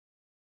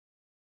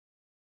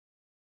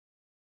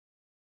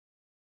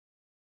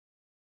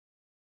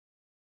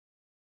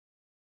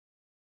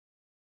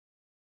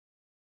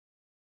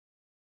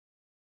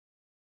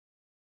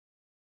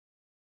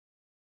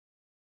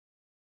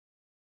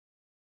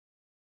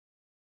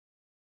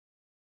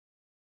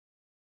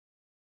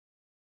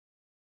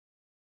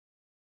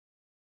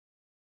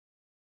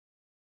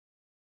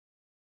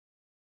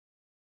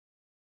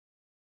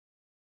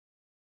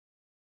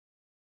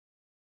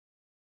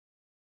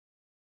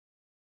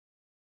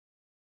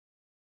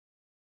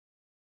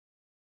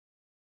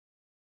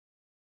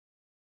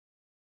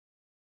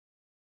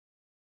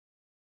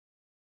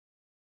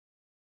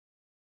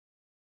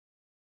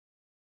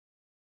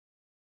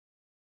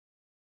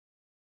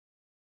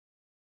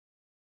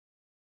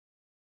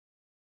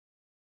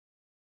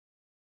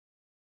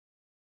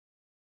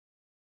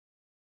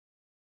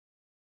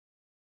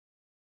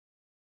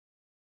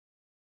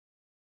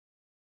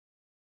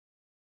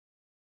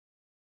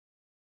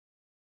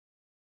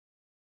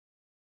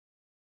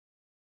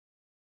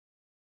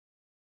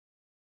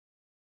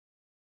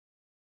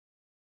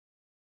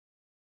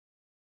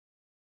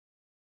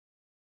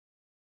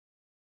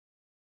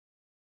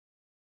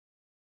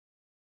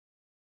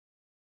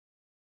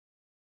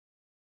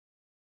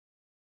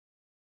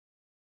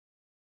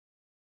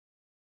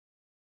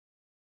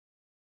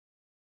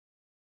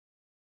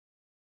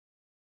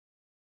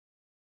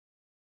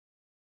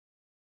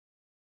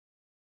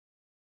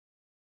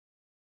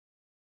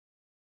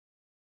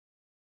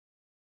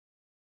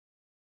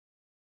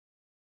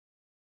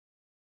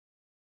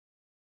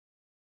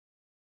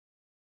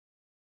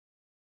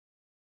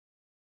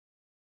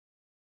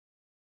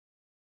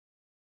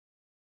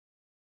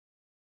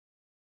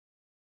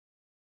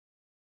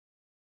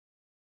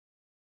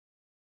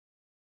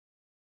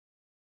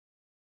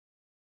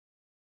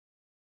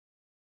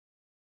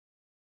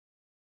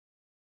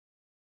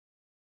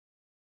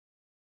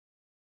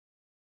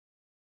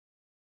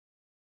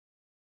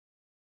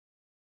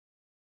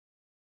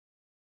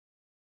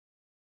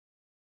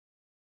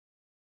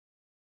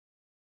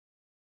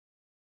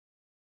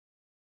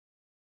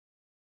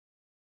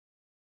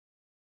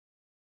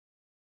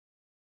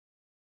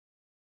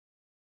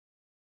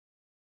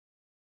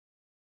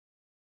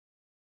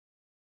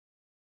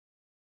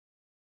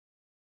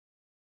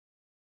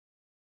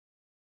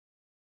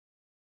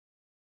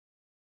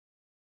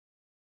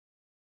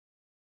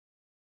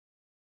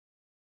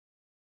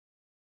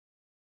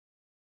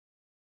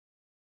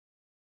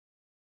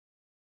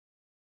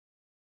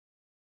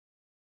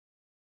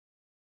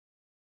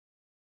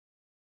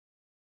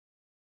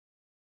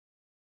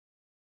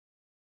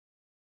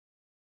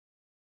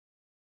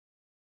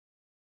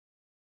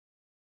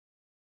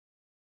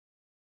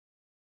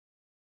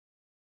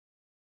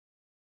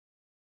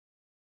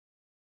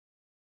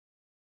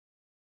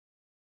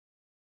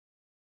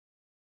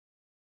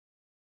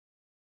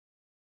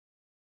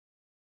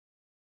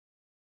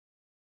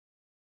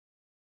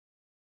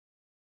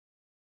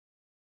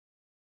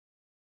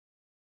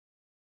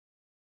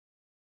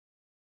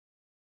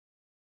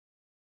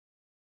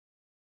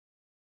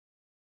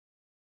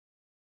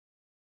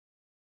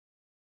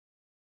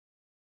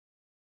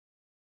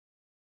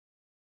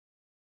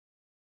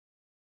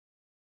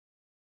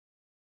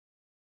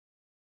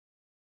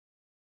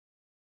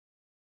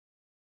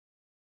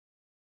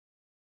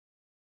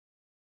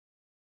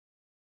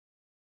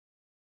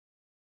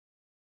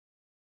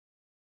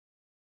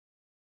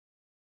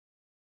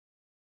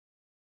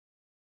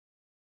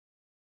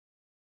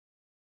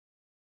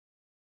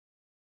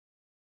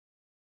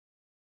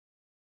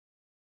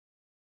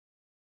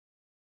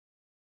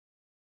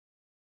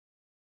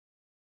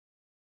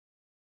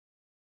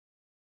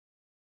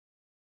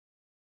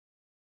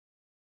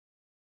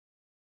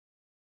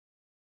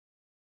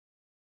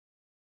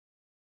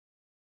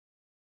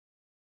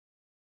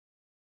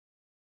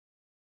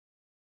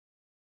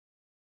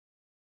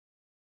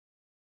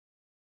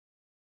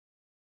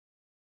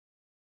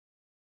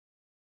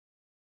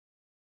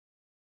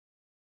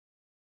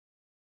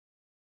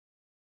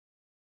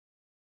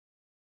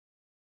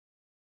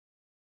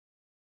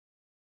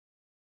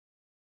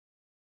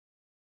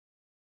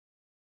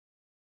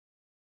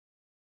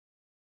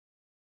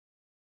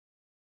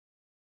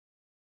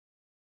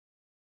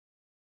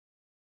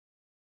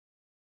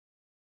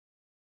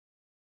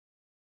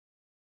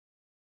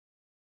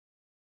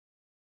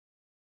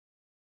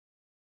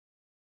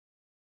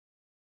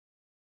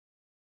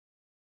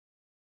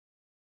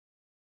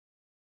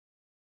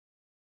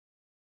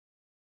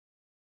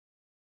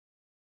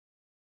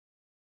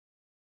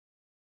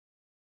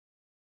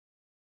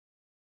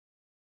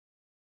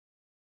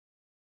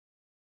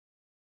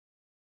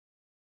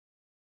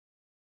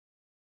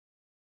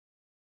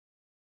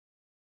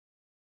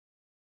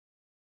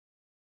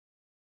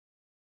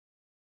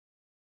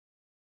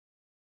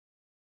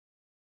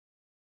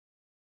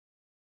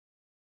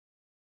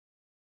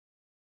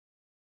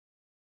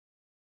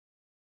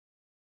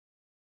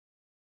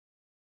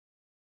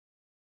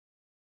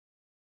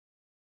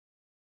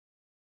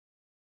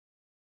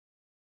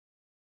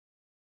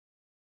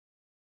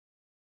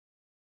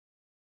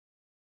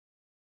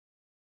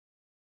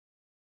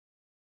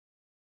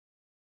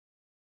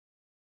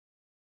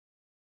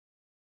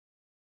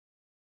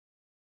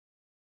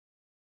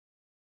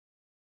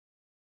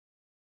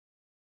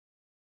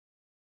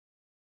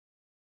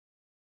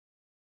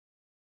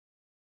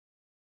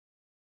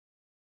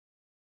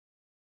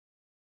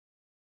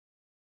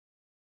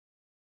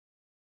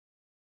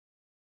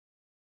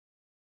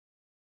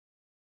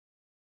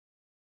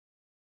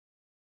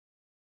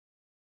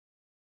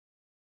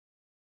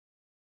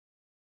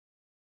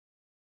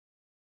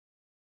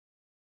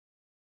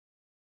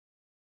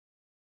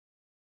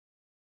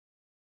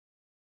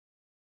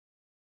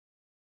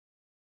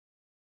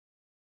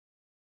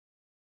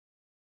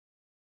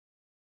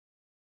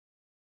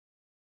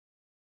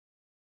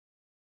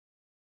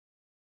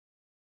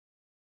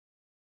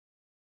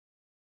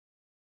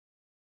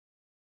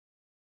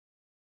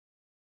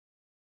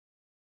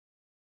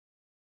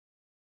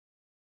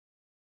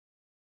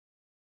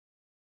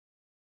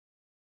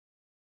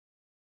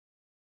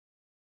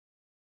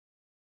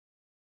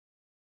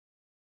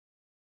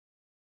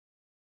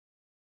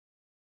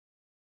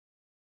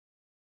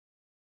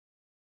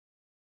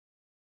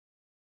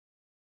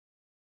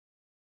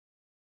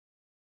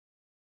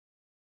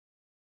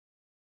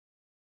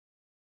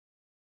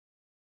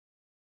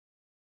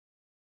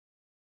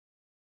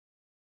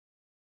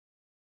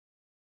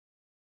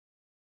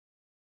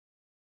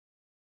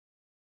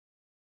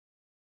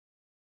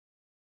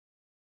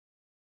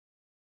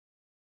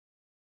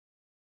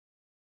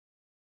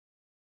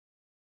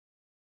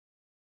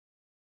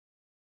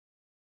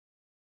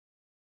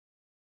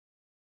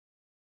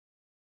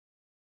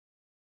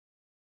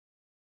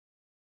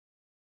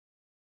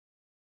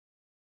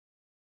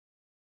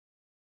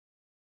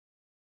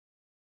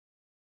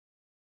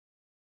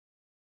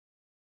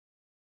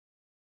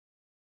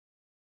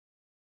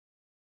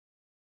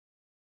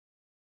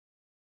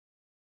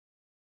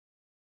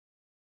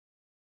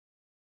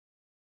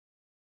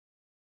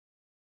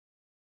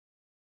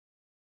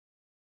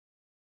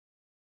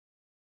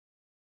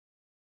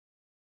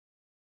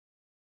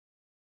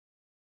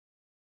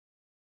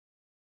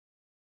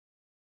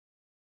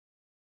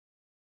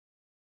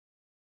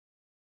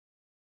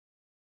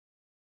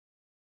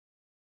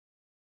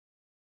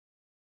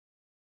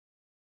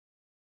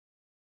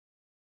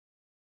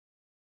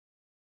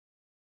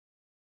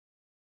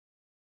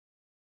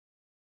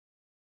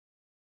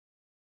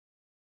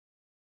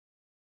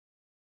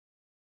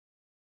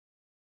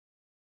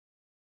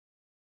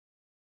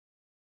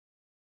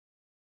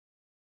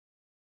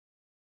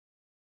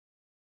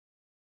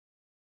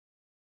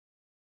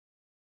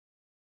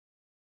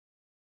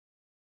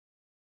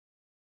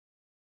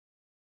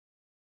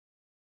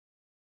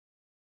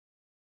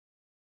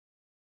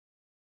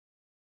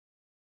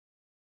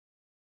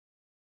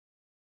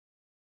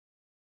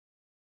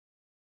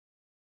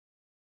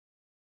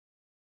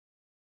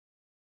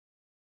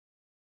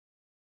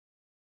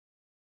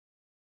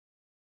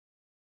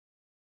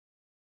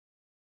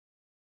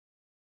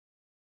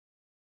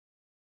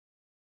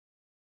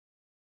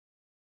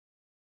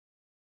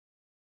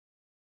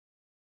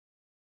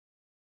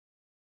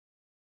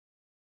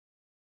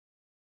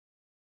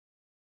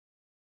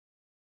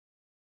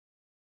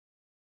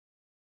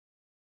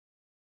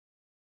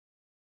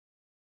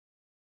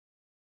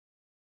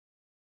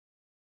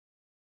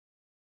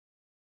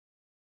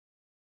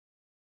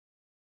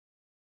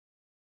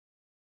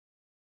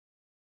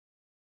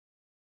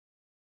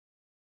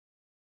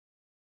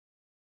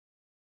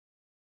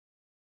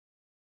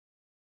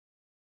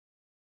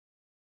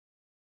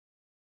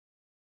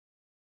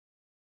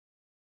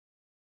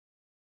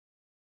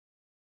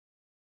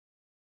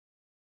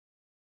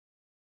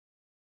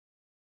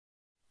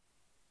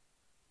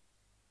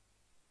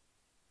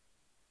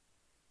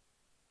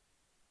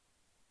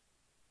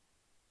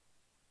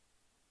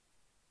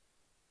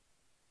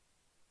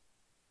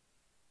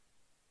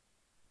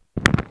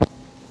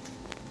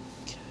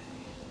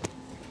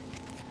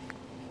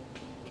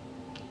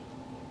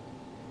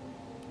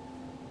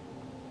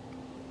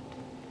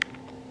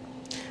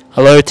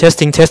Hello,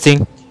 testing,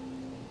 testing.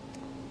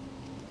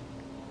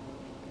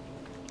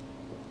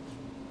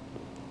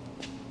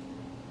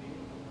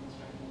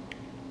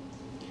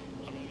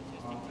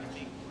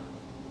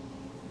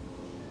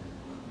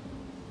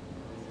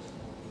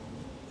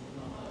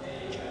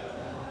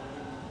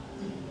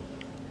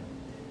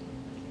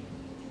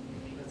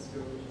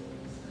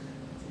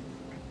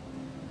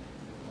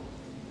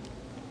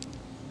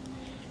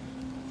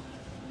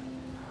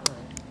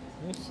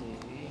 Let me see.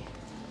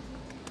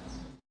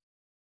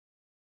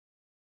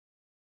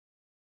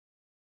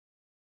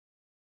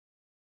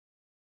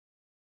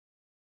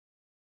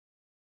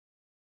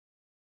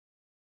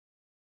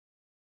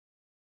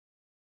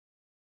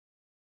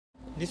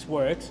 This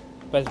works,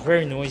 but it's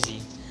very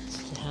noisy.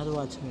 So how do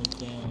I turn it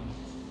down?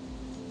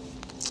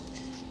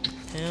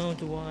 How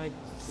do I?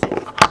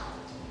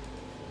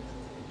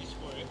 This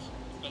works,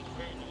 but it's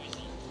very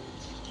noisy.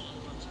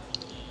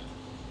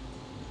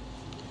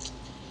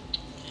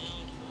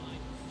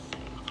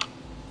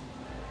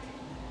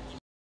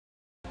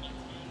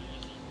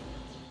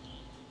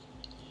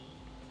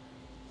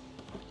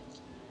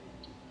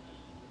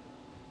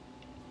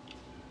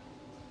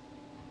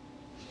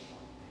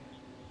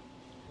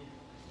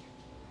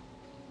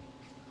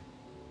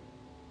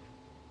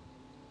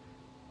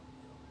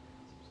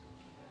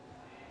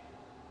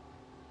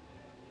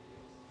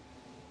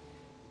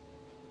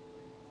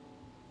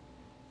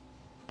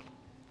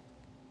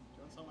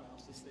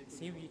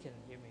 See if you can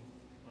hear me.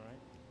 All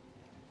right.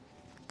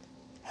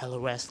 Hello,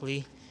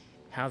 Wesley.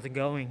 How's it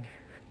going?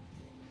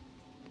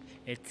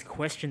 It's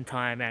question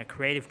time at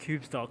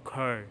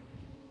creativecubes.co.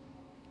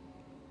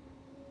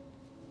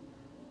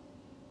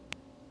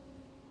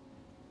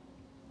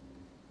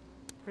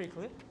 Pretty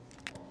clear?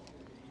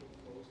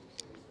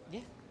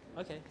 Yeah.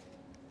 Okay.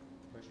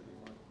 Where should we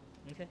want?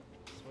 Okay.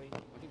 Sweet.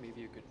 I think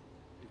maybe you could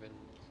even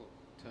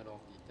turn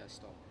off the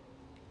desktop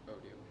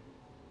audio.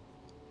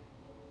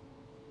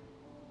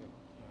 Yep.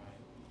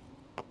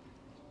 Alright.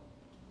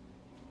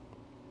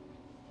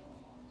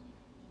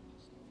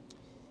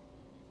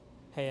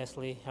 Hey,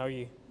 Ashley. How are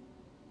you?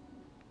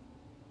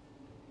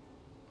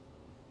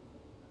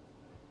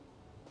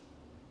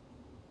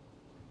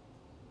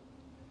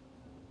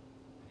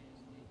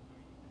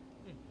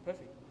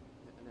 Perfect.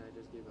 And then I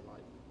just gave a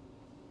like.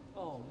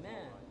 Oh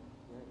man,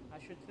 Yeah. I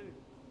should too.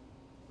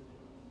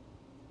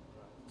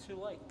 2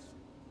 likes.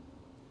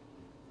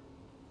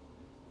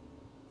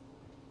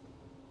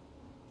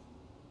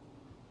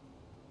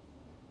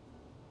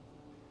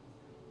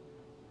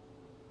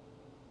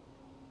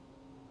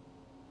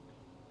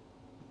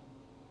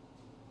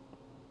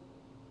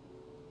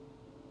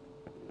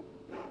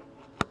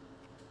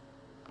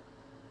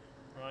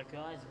 Alright,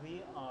 guys,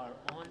 we are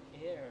on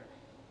air.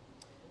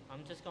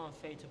 I'm just gonna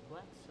fade to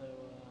black, so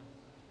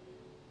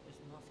there's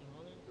nothing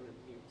on it. You want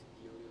to mute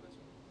the audio as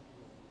well?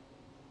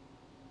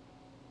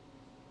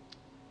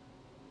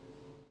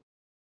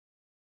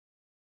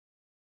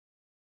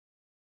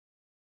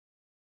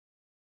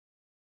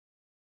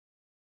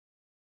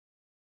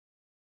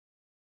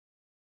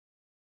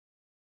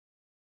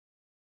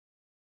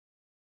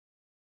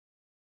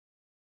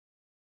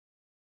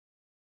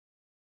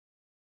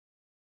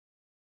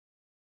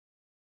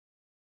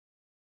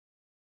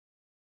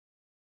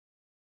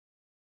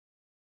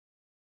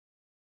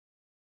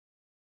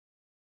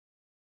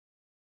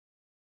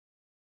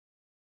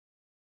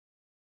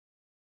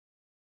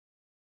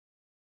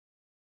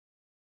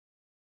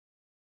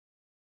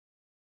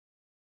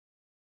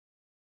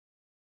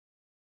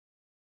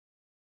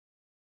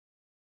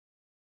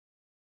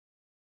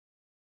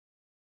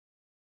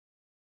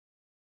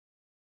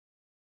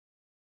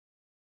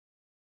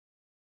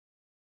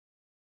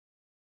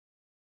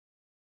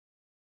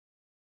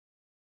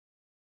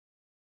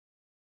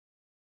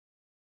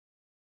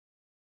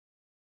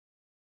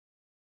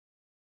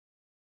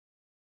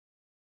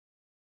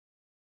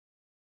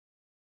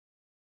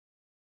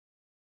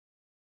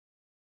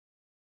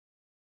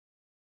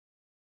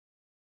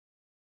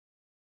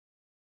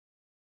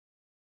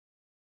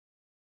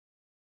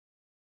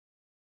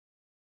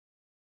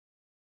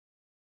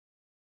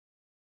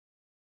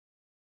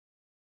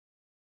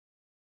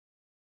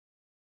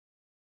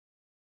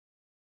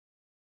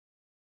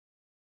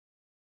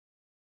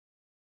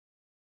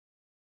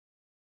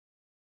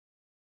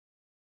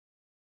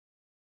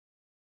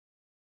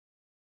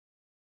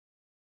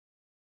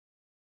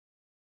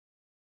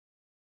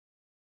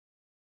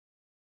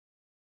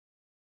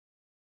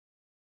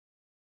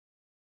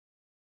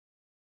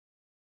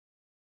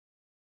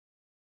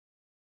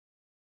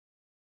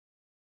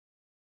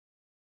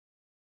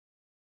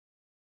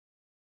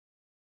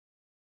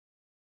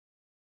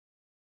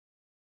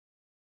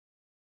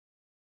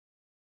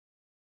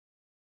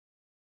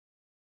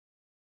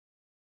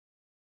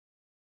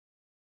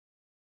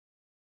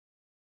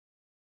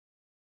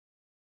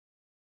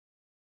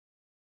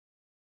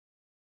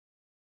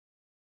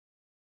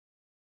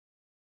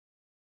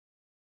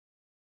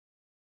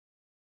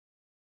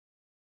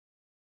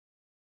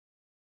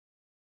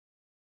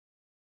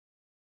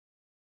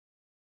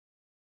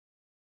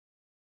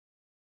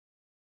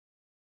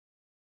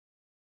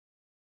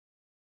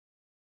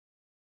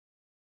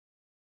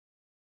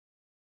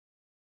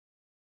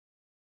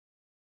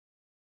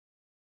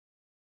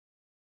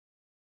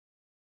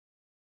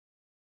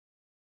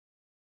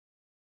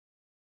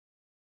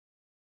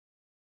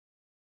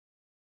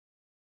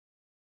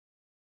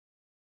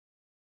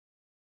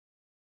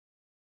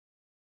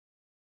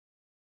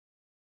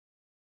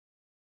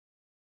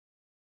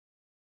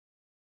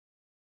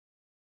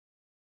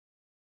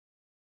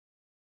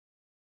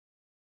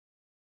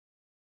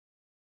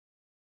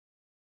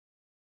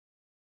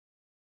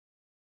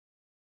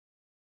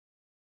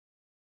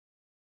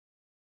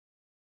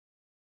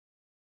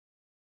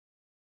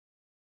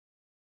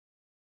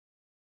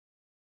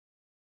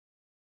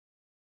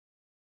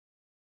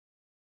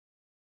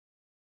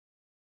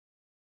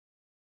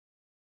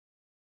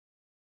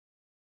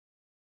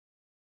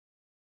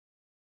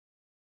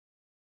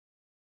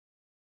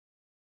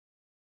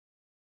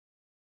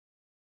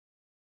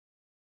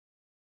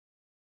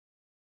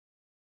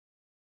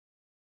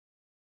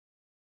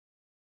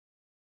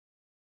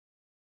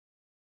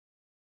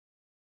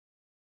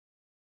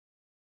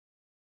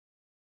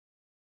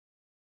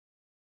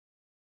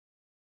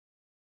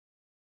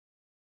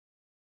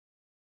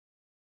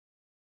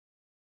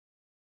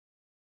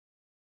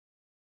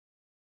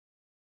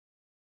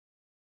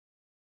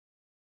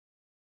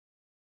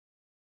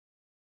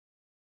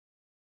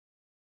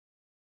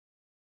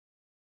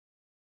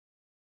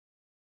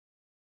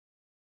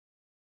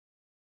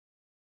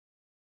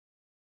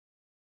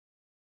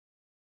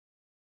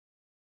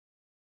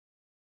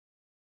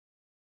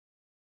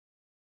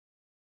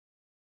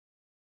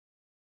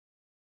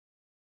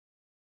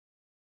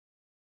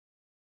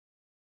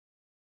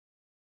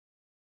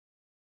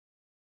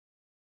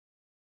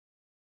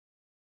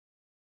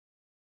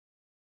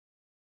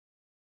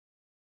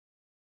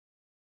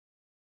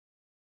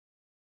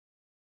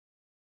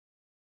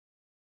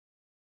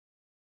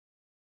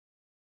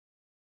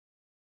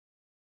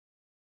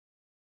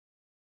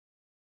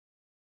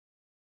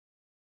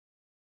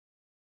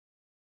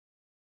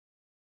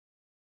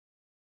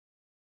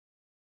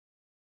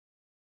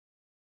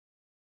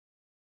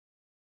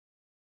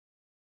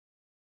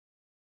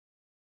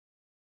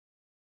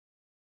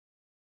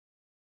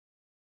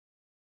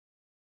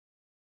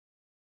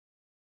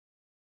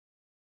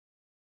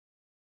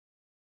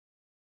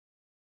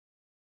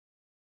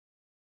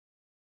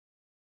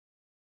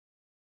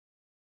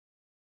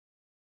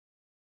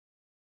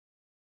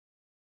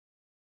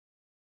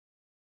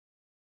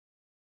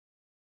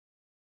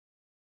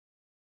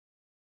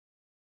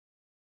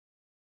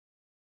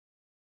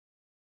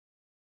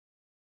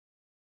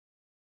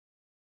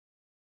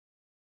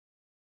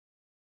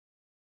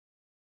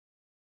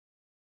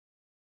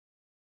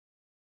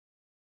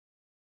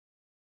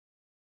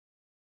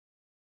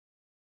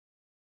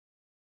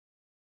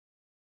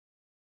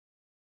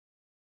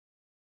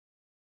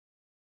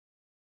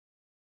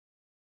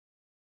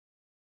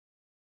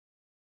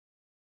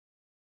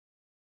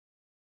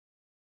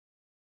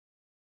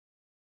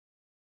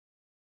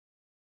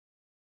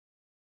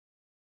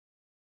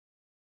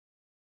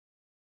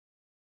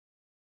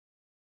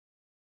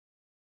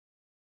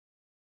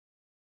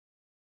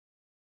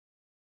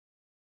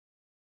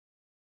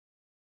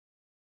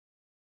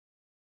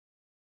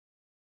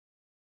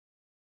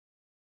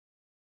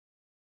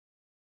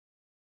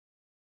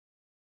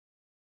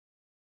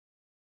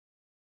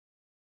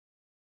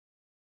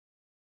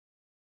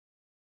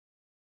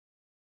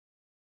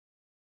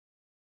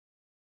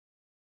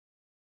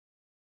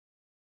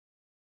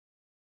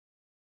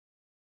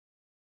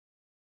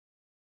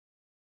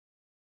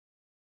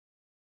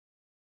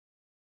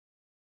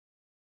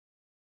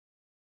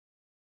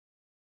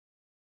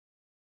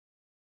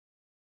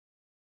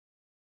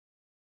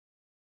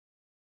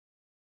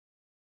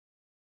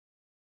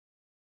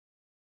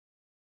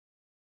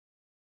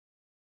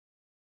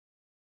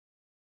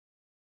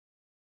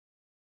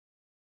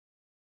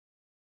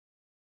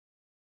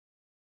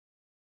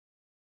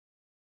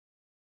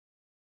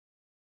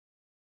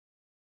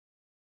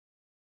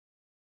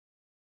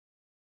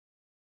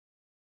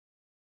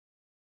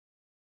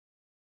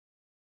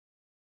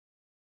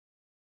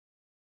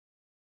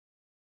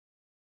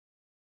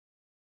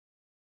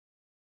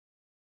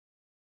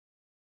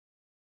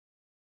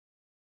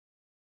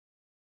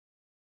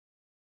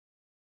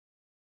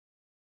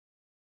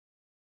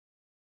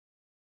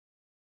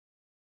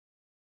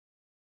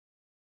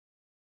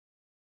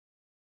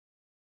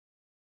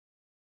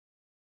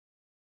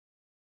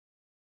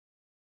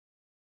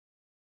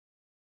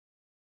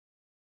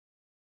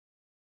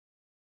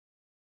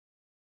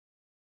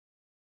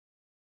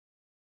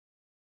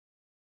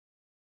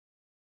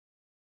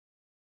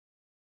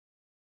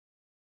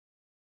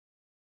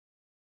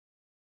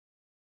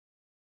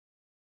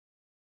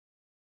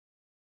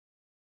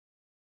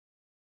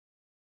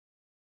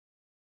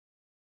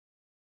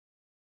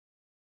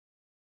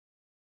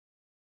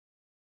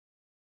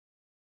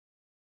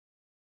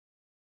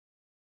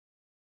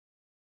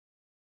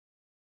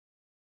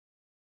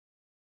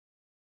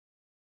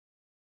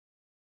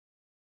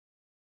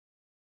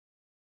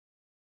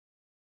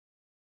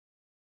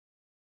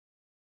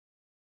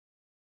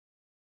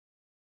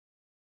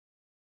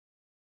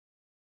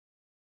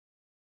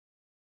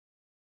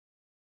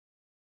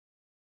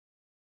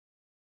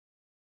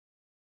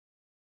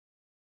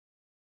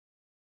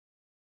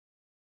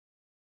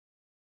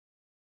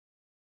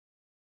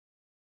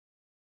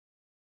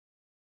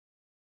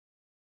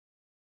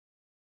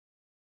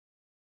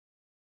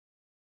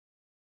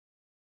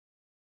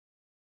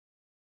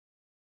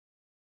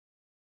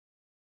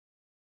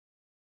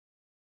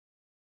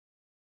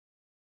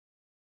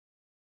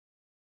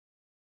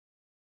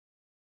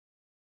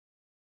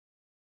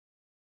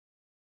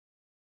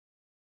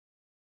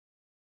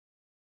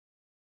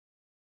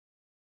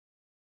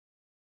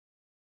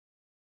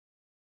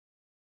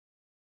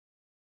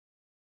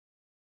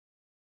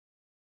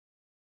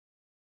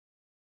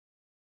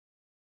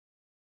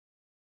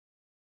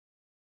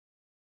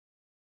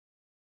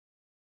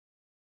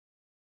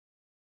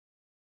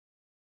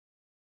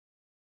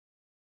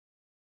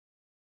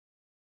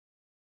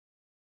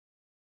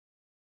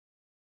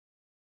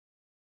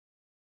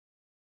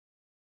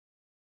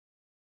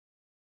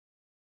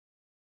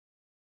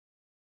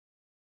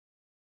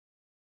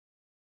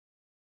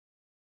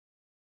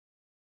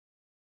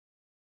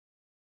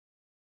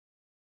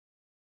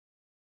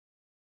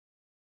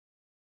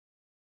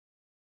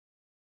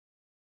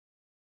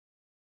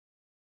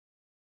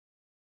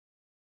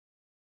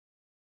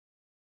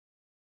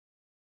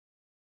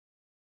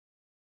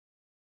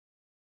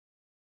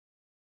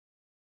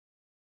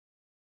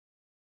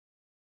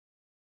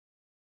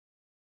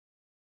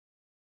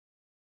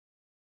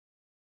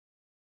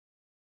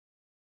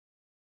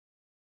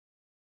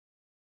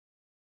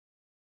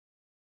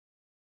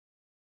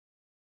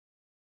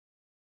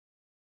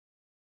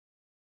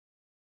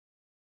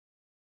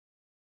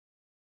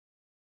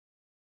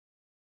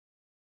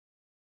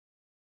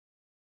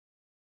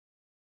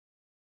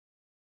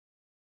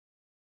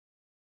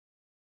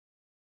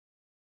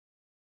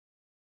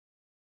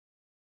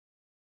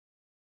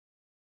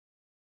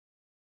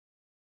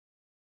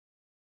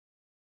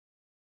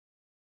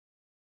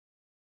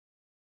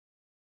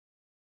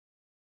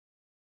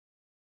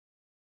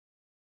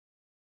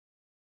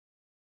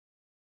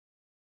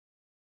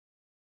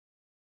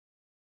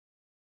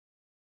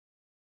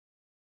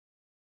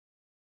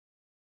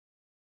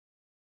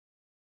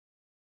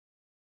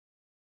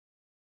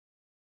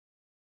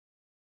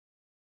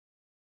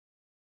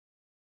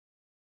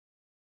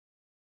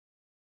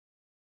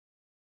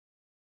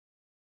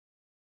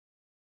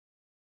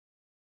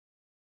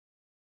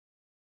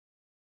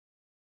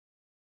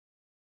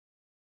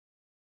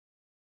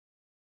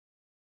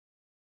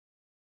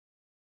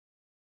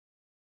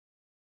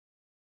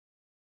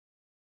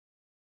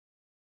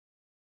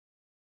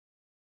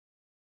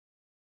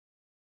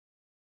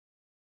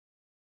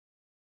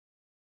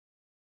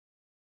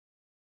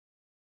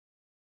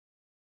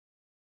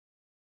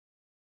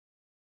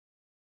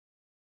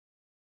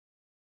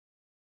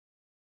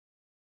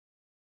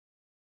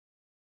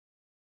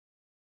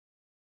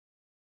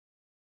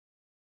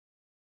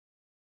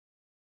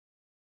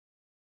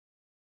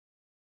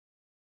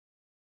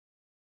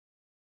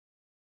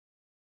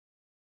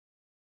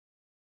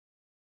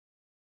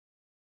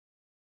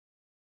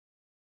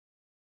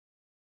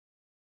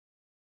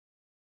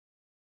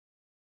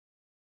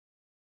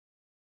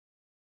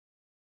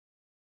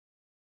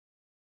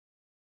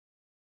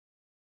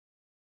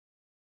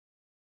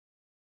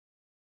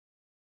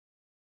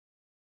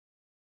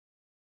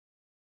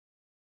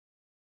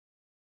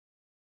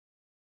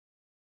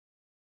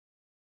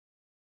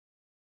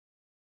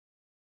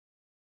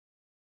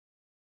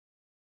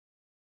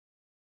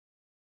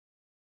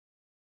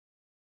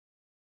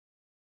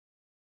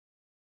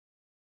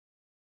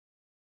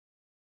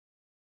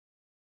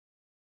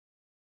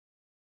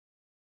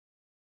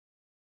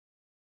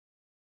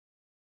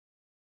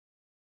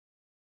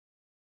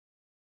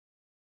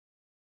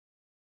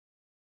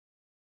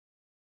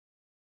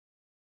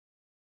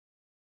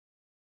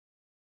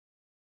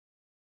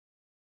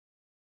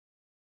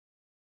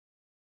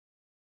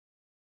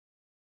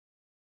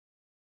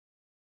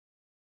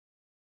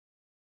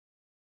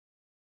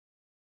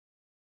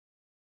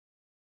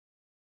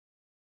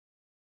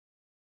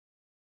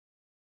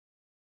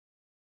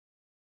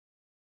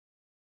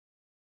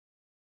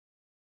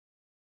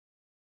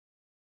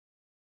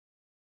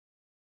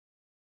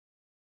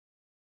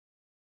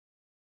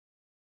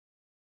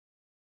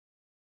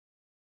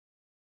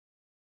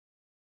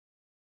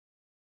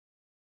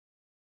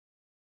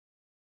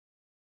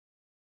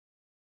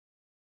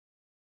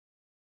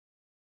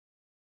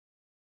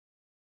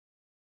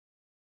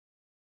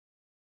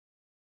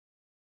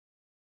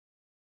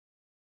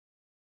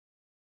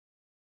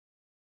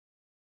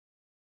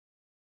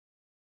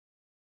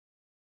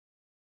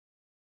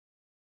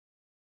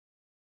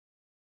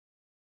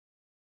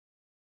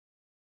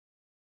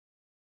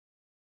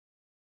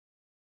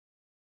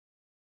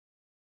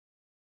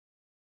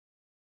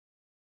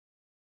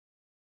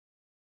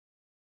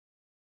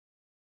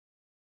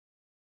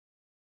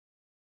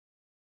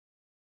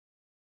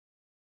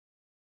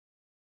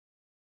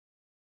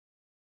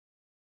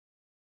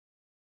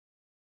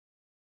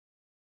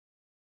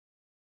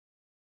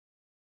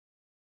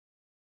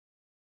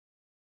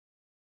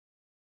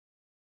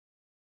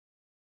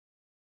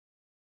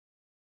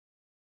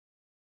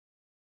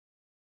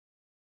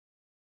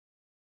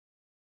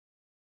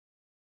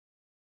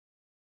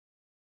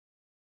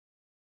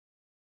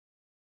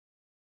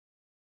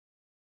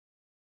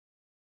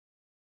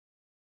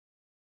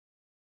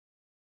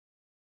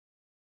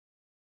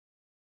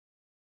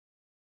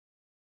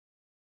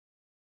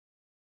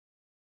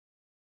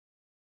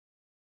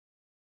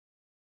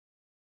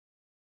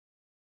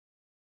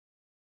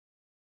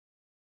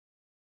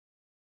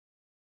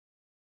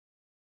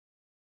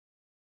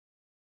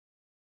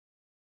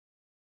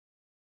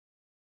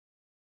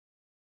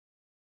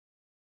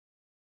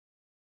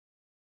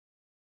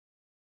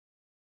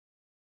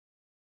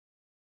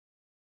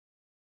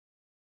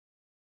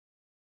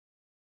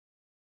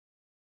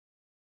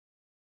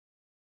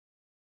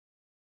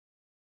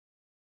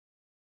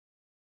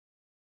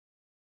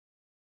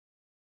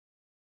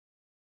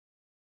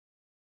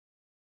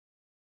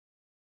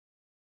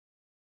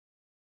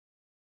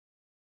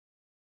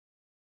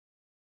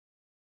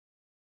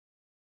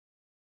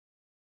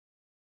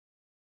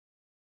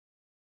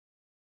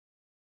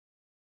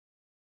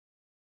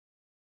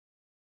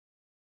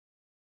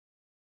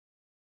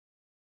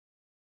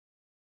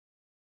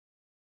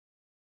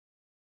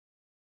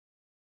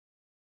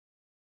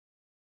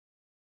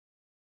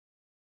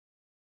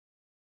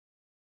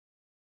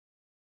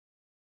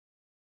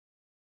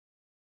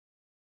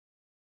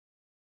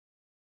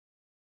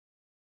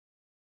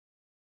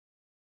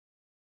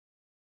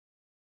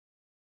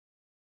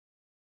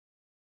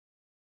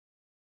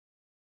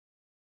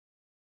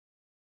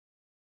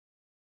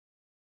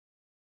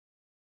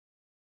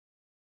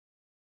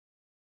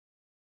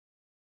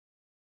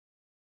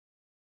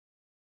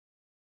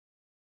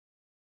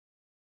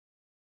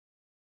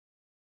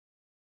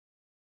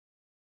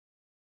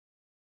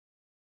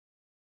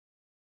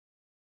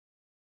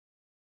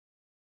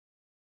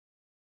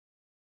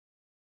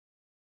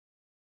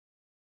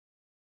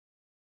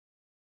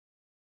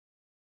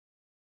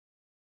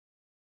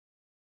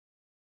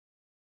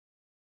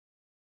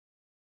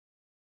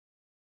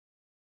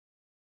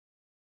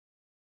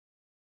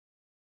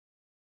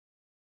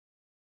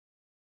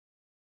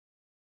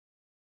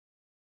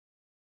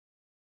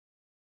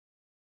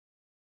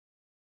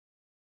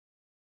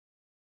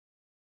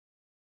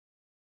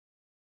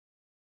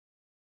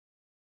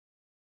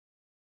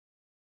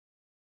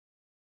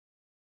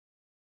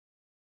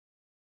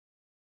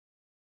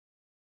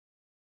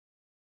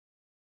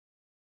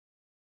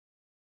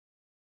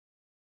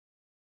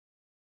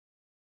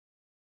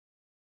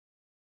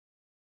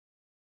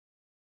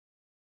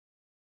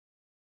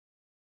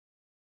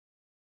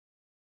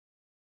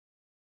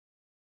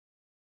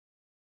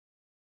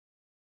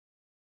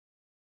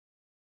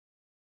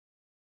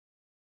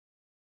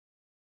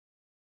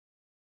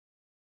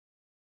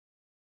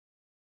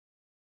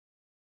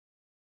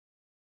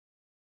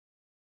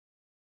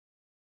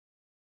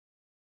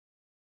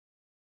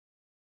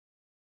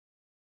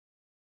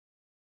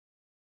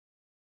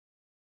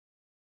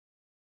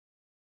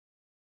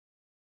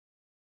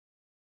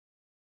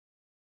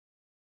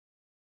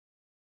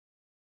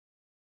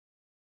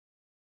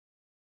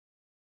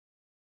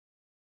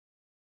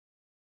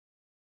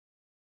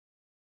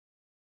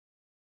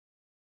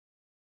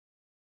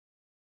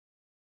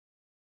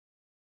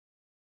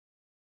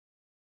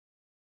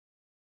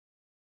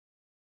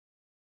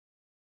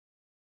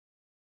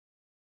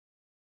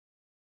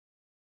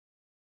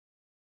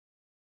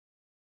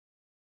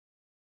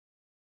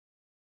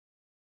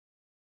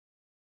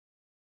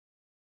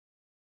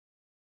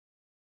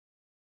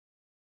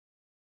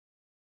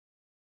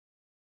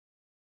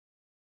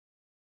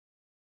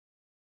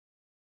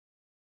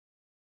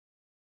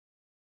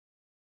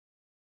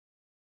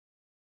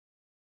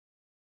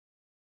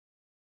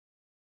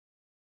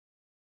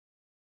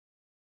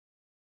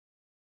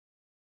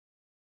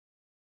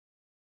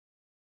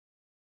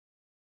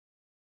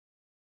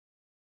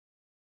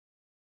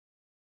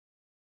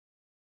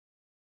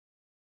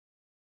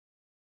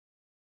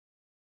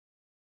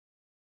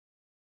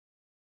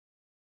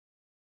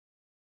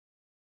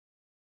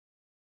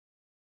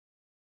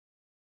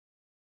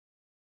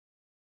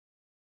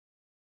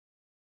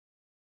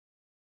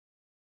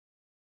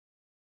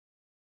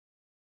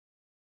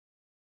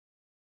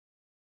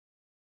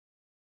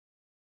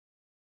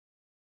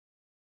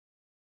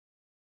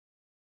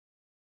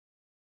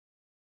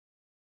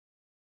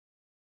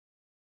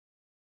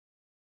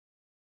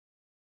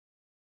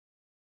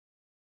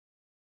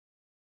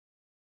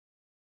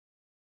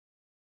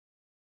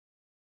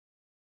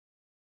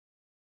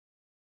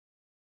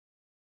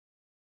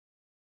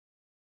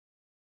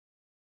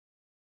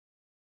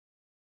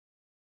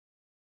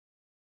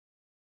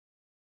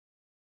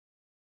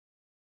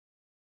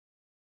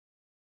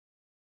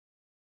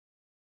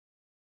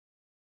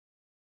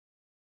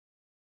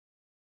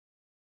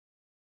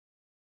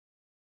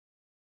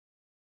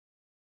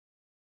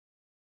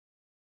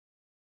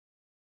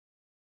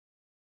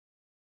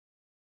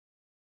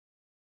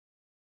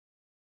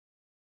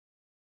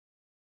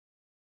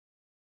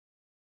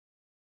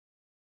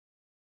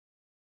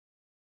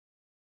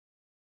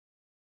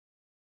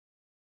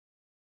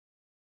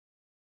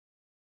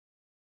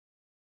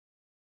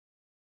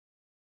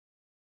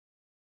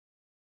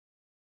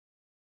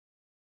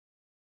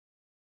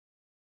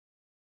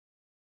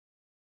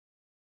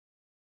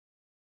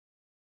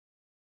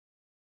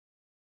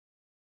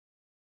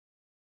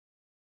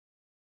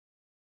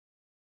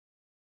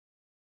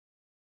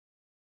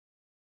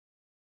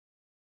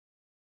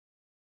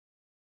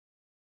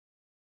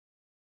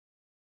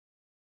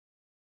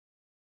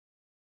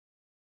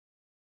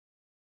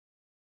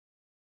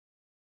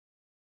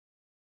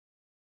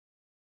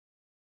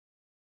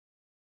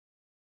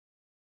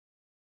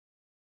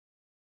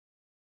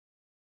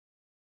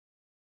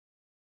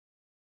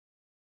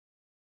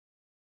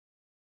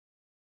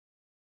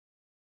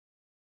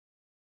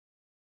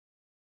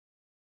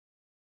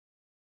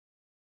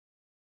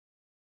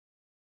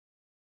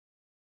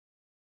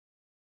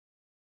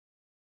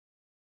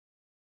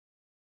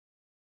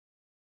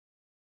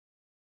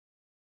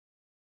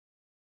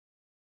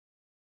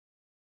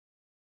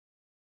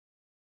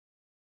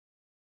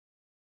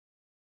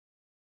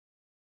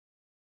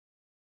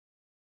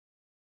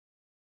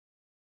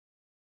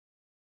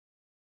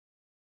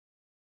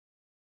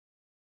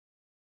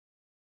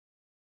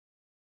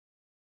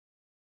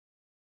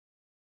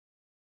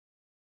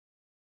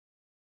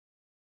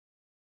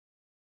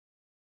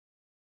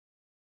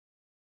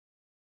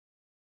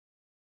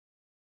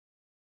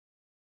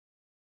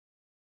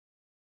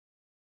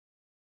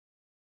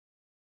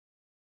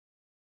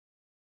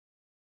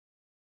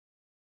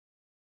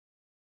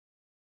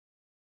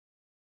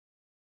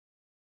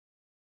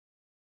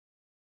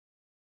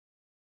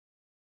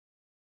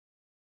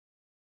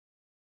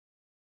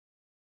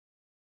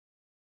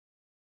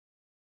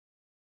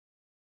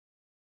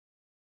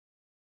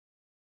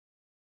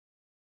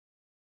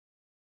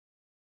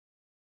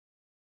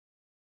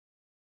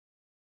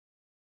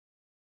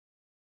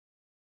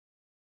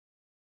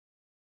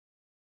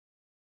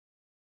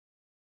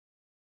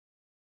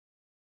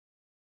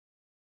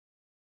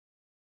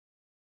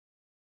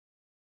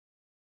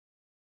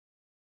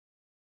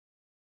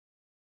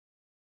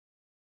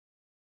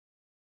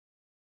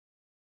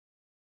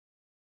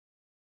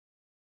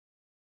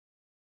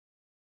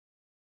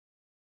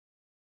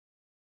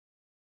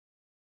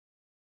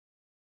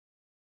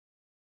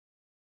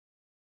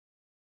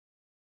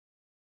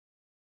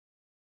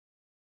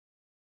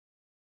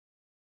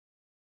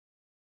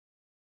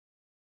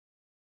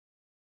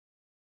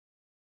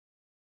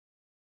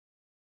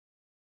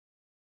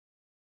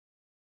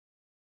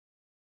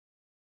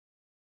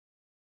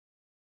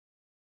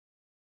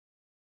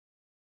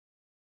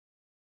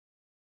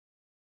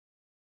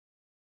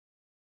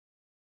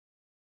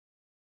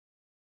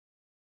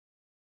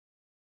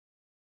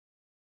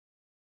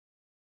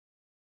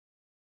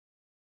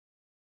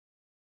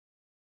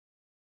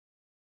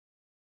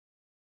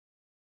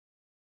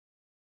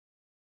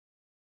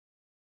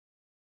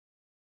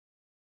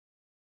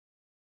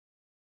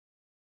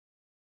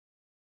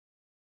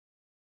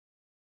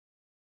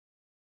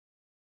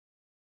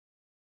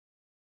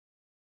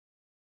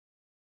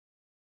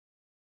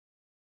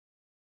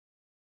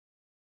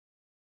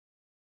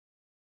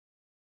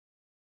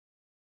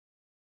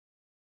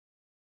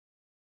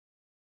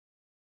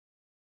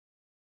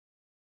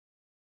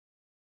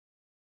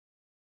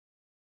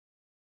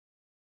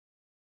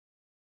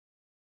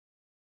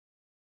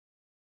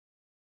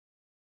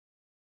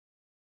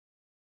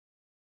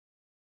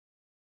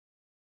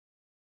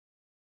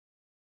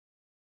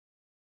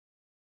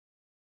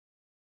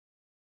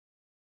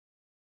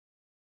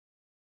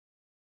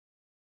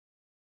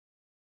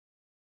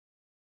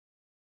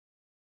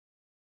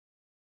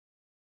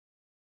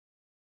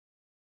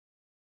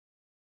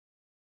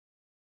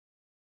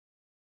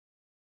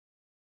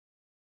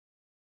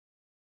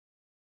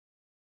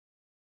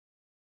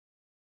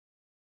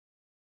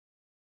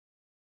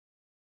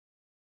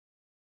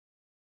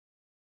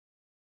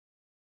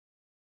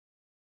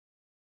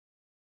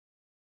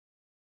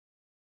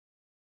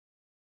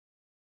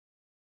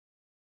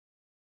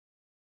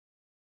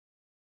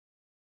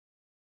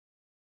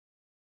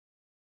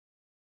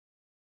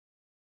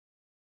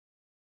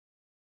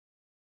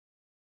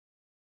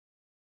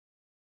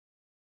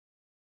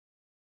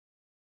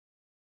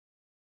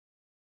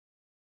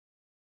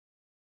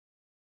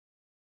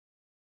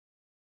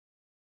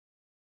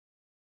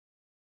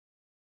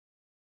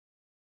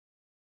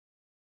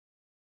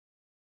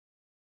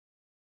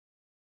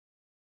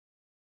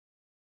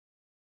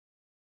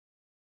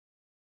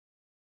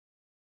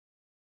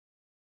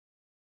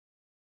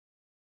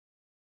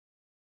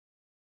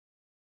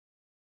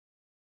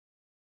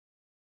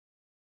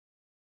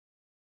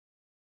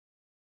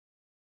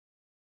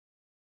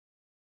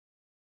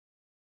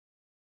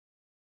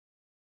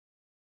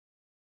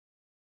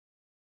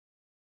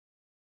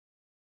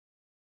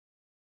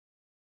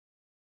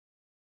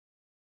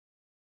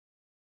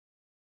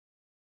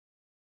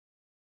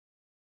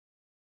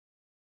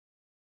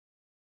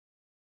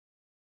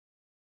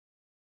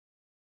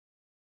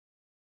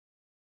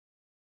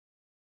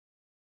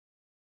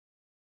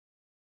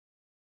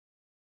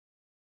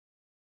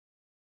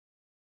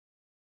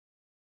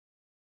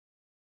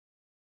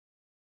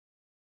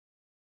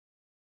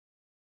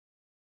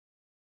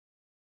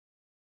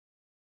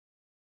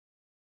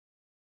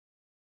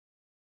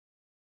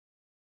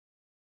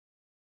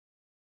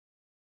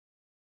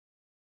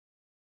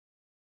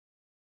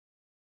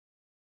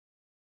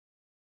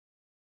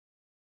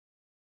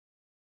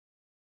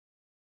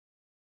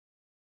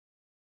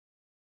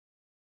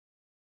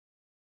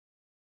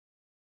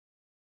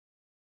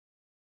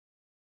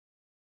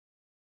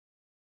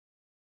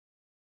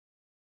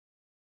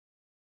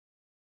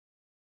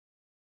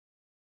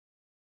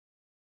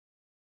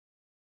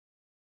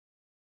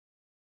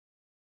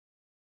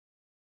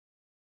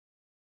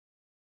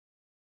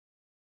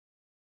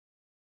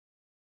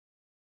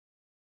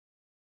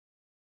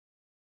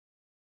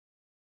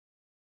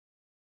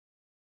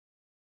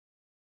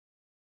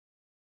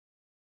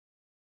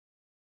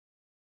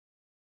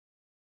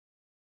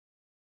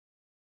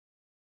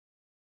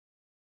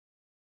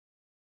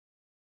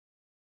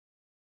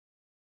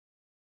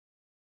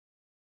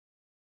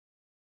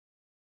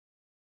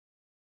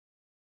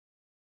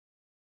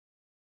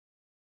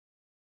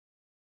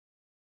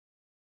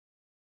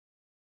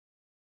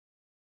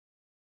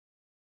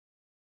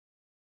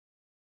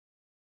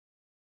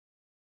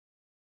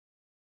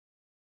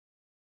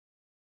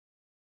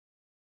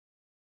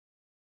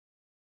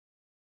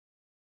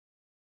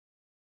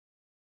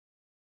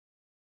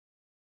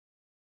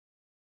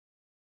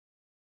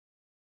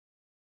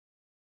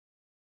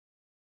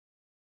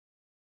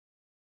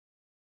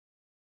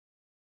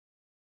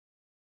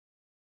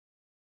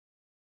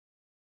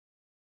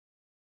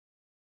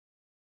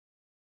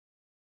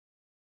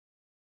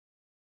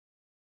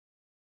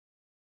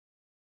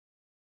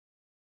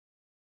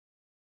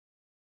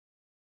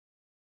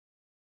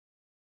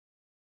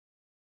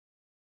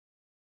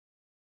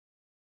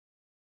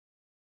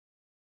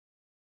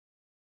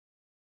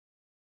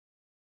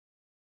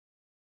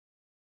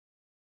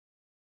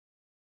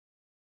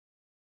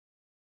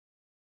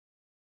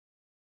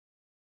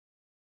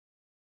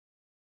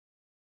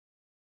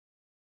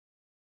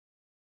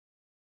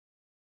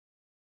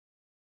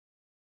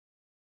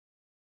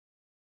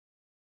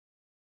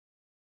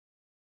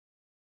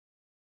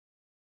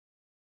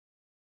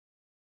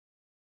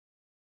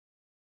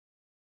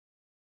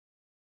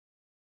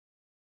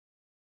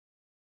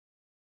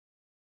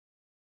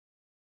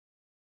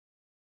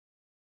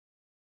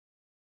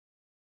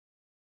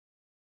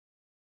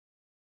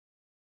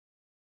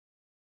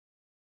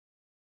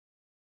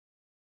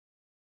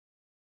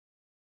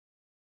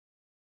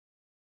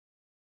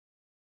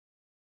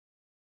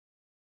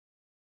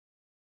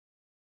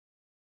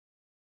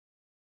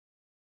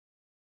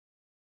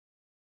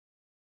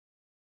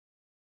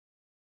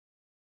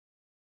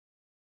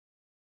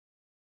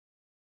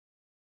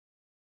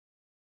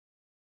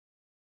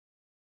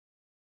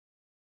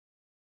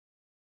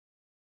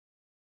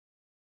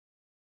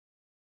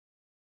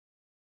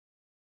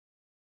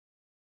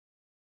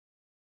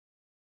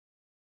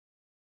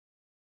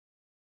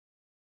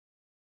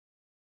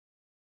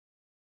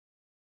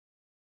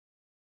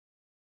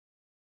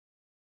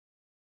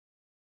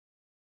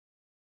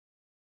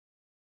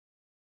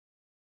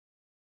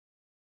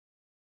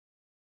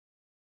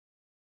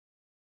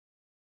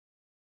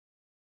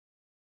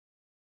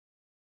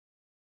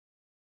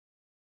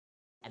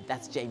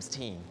 That's James'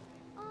 team.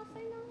 Oh, so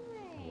nice.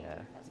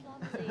 Yeah. That's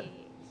lovely.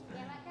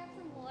 Yeah, I have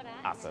some water.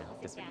 Awesome.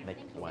 I'll Just sit down. make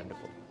Thank it you so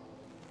wonderful. much.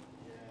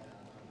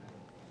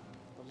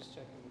 I'm just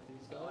checking with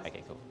these guys.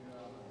 Okay, cool.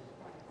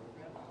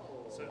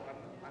 So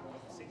I'm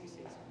not CDC's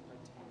team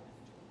manager,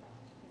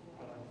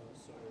 but I'm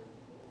also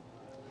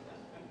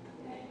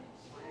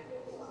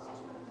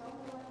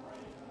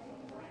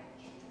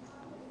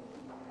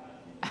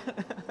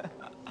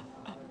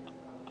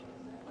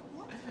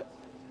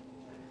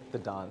The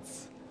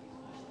dance.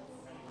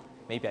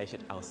 Maybe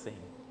I'll sing.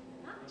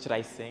 Should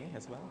I sing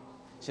as well?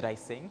 Should I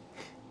sing?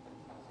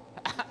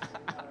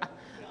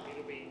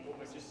 it'll be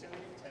almost just similar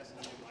to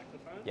testing your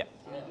microphone. Yeah.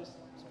 Can you just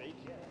speak?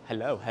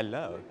 Hello,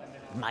 hello.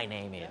 My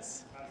name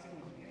is.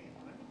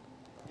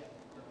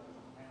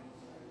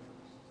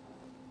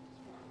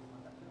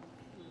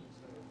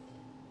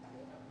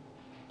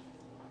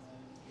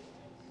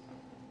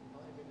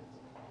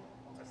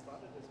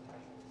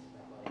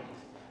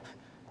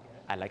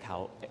 I like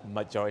how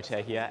majority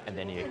are here and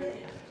then you.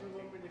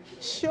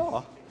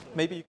 Sure.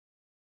 Maybe you.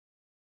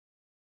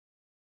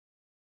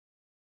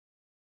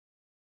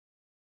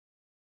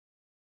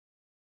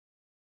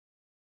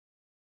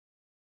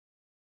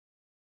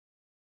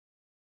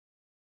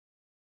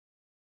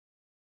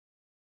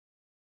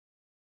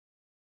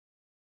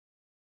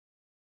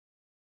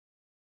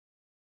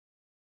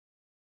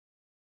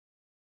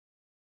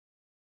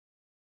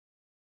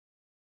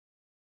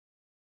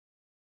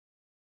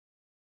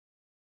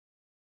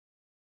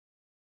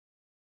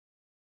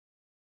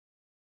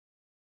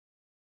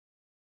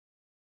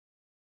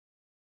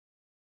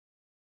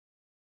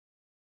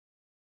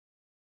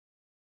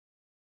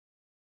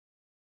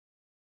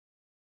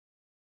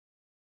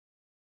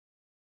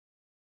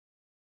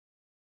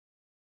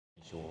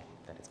 Sure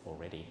that it's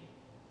already.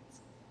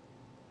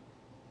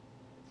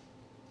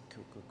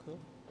 Cool, cool, cool.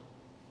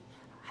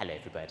 Hello,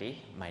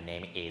 everybody. My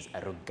name is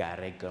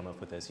Rugare Gomo,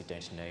 for those who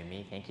don't know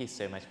me. Thank you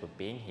so much for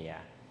being here.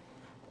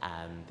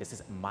 This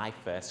is my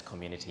first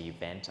community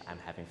event. I'm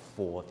having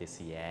 4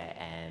 this year,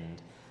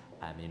 and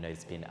you know,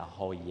 it's been a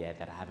whole year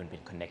that I haven't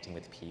been connecting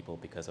with people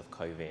because of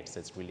COVID. So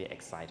it's really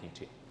exciting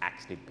to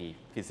actually be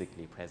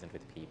physically present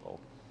with people.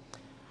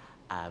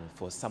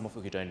 For some of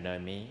you who don't know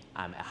me,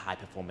 I'm a high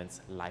performance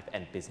life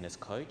and business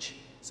coach.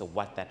 So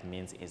what that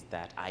means is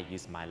that I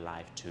use my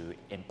life to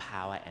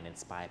empower and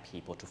inspire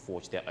people to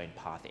forge their own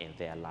path in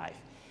their life.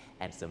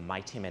 And so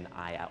my team and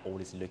I are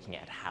always looking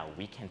at how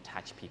we can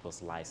touch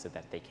people's lives so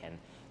that they can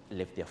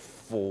live their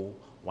full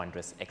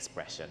wondrous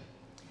expression.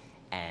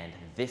 And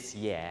this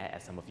year,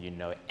 as some of you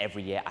know,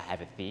 every year I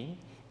have a theme,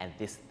 and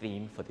this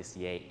theme for this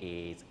year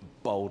is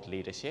bold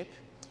leadership,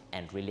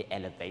 and really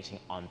elevating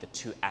on the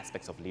 2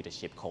 aspects of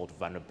leadership called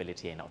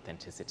vulnerability and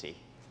authenticity.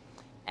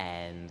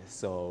 And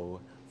so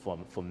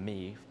for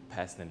me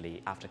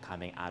personally, after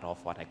coming out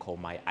of what I call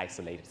my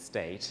isolated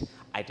state,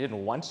 I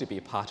didn't want to be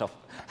part of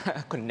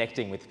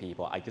connecting with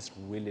people. I just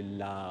really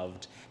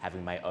loved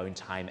having my own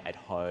time at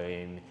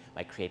home,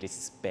 my creative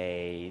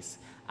space,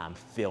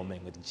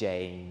 filming with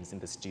James in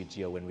the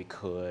studio when we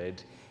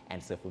could.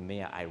 And so for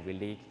me, I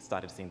really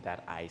started seeing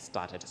that I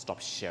started to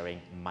stop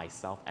sharing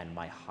myself and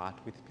my heart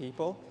with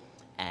people,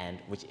 and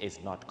which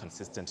is not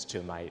consistent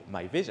to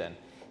my vision.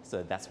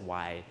 So that's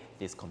why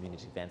these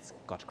community events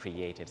got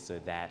created, so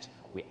that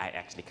I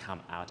actually come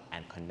out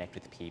and connect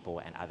with people,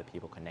 and other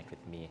people connect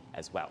with me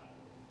as well.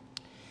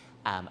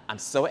 I'm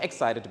so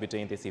excited to be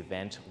doing this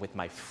event with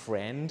my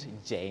friend,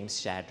 James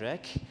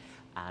Shadrack.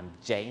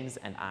 James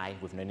and I,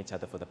 we've known each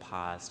other for the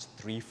past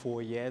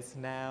 3-4 years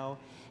now.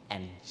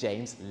 And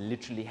James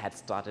literally had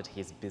started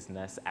his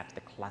business at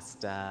the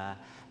cluster,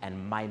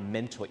 and my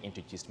mentor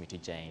introduced me to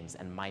James.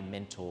 And my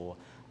mentor,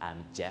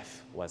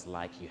 Jeff, was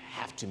like, you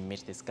have to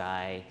meet this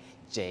guy.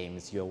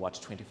 James, you're what,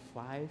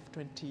 25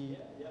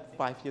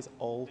 years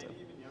old?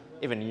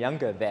 Even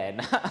younger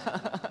then.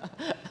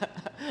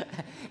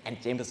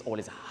 And James was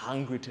always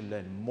hungry to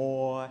learn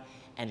more,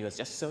 and it was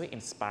just so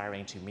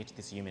inspiring to meet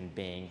this human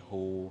being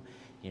who,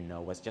 you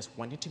know, was just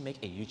wanting to make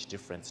a huge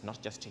difference,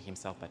 not just to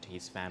himself, but to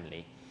his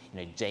family.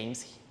 You know,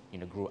 James, you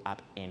know, grew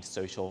up in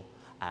social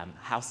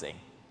housing,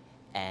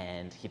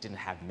 and he didn't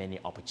have many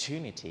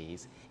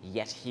opportunities,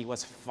 yet he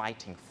was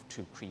fighting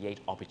to create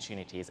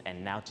opportunities.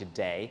 And now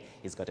today,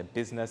 he's got a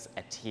business,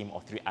 a team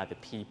of 3 other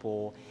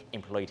people,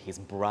 employed his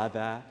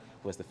brother,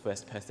 who was the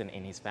first person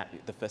in his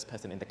the first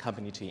person in the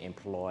company to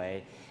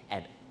employ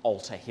and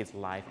alter his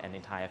life and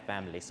entire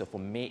family. So for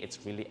me,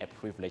 it's really a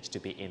privilege to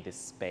be in this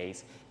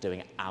space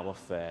doing our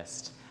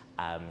first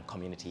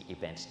community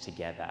event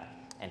together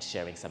and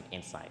sharing some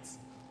insights.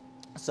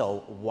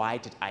 So why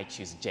did I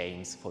choose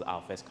James for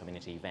our first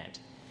community event?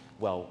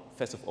 Well,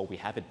 first of all, we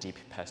have a deep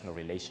personal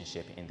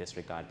relationship in this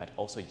regard, but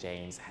also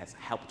James has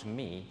helped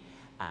me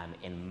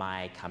in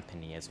my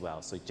company as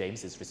well. So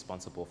James is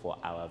responsible for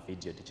our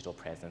video digital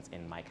presence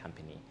in my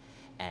company.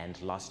 And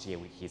last year,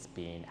 he's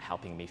been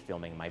helping me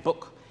filming my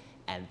book.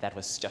 And that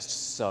was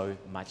just so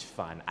much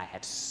fun. I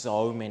had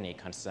so many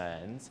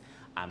concerns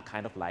I'm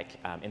kind of like,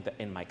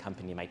 in my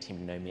company, my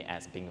team know me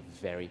as being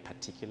very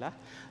particular,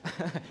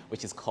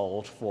 which is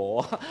called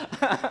for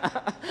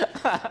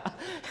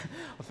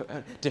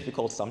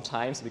difficult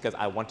sometimes because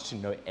I want to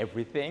know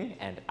everything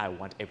and I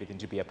want everything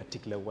to be a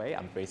particular way.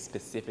 I'm very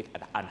specific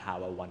on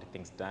how I want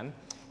things done.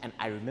 And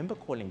I remember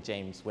calling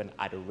James when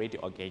I'd already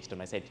engaged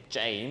him. I said,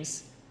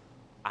 James,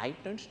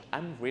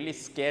 I'm really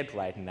scared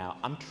right now.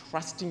 I'm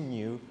trusting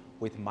you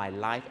with my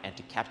life and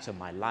to capture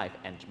my life,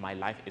 and my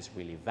life is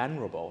really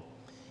vulnerable.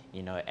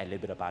 You know, a little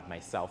bit about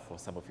myself, for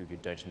some of you who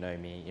don't know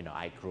me, you know,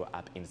 I grew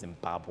up in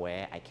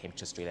Zimbabwe. I came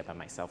to Australia by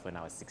myself when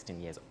I was 16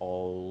 years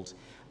old.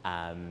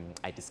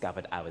 I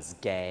discovered I was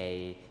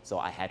gay, so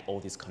I had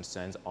all these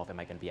concerns of, am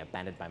I going to be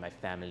abandoned by my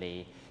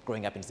family?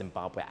 Growing up in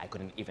Zimbabwe, I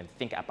couldn't even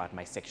think about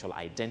my sexual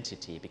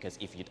identity because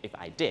if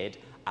I did,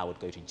 I would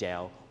go to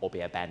jail or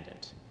be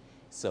abandoned.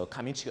 So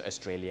coming to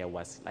Australia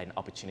was an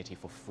opportunity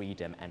for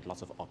freedom and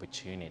lots of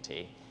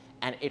opportunity.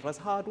 And it was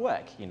hard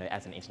work, you know,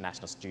 as an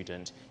international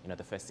student. You know,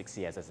 the first 6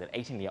 years as an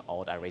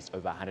 18-year-old, I raised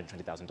over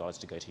 $120,000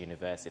 to go to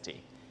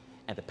university.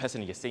 And the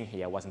person you're seeing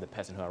here wasn't the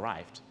person who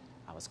arrived.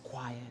 I was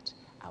quiet,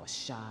 I was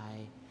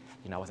shy,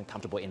 you know, I wasn't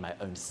comfortable in my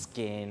own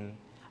skin.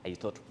 I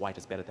thought white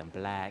was better than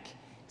black.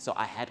 So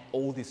I had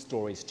all these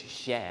stories to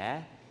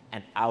share,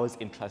 and I was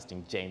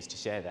entrusting James to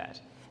share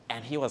that.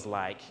 And he was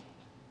like,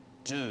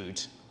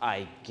 dude,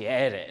 I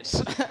get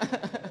it.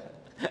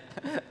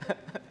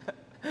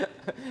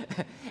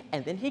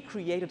 And then he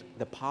created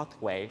the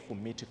pathway for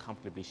me to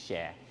comfortably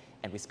share.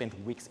 And we spent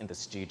weeks in the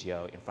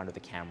studio in front of the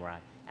camera,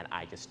 and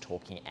I just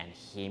talking, and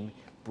him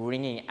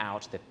bringing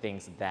out the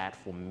things that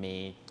for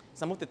me,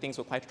 some of the things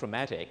were quite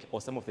traumatic, or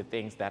some of the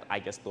things that I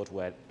just thought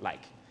were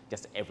like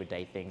just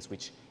everyday things,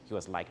 which he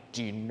was like,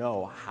 do you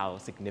know how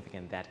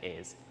significant that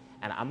is?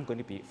 And I'm going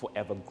to be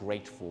forever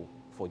grateful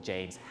for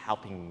James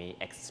helping me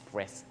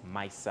express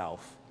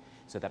myself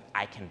so that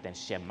I can then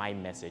share my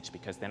message,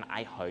 because then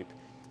I hope,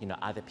 you know,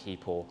 other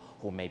people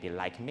who may be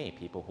like me,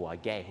 people who are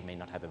gay, who may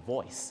not have a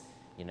voice,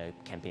 you know,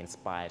 can be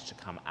inspired to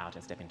come out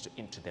and step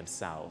into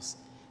themselves.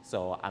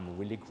 So I'm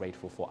really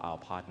grateful for our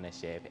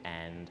partnership,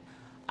 and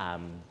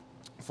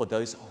for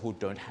those who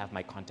don't have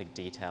my contact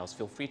details,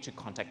 feel free to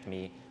contact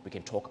me. We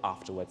can talk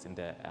afterwards in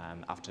the,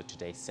 after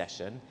today's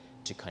session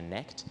to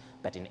connect,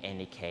 but in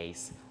any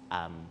case,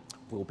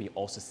 we'll be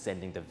also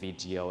sending the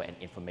video and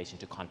information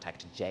to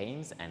contact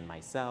James and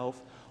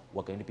myself.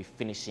 We're going to be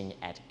finishing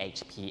at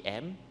 8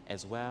 p.m.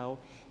 as well.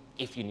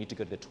 If you need to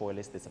go to the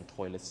toilets, there's some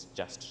toilets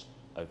just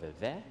over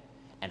there.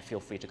 And feel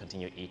free to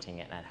continue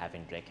eating and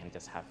having drink and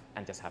just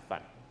have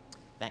fun.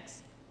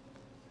 Thanks.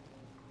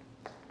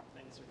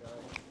 Thanks, Rugare.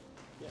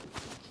 Yeah,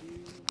 thank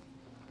you.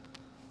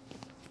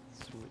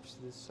 Switch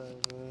this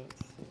over.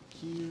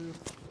 Thank you.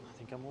 I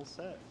think I'm all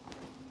set.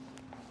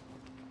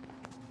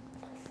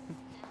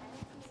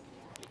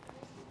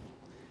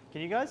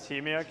 Can you guys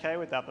hear me okay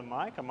without the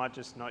mic? I might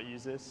just not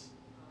use this.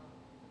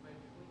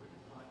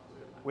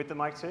 With the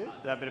mic too?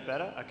 Is that a bit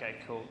better? Okay,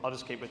 cool. I'll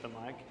just keep with the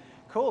mic.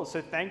 Cool,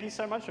 so thank you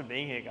so much for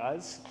being here,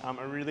 guys. I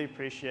really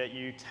appreciate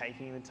you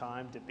taking the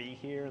time to be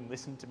here and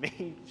listen to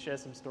me share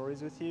some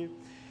stories with you.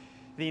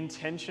 The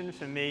intention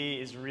for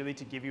me is really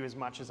to give you as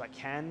much as I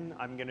can.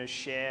 I'm going to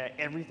share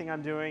everything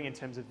I'm doing in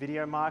terms of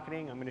video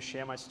marketing. I'm going to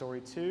share my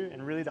story too,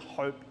 and really the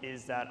hope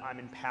is that I'm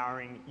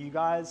empowering you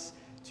guys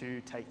to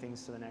take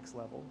things to the next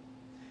level.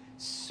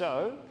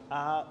 So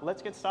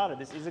let's get started.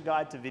 This is a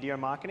guide to video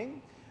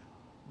marketing.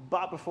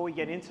 But before we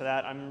get into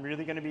that, I'm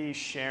really going to be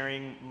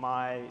sharing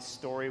my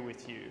story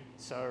with you.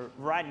 So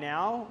right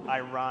now,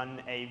 I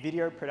run a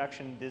video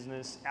production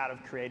business out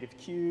of Creative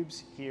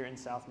Cubes here in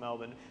South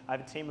Melbourne. I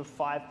have a team of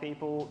 5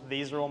 people.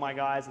 These are all my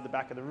guys at the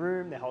back of the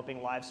room. They're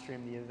helping live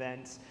stream the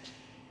events.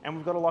 And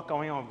we've got a lot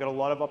going on. We've got a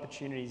lot of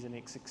opportunities, and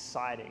it's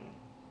exciting.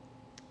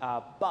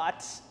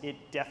 But it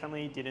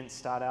definitely didn't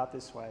start out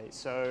this way.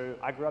 So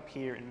I grew up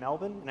here in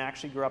Melbourne, and I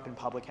actually grew up in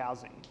public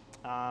housing.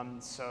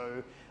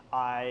 So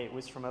I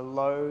was from a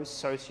low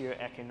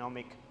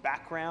socioeconomic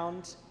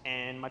background,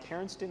 and my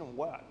parents didn't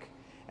work.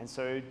 And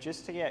so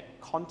just to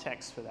get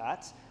context for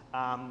that,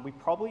 we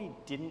probably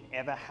didn't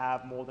ever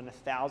have more than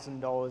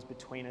 $1,000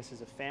 between us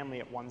as a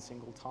family at one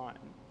single time.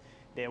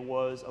 There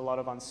was a lot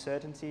of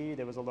uncertainty,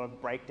 there was a lot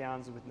of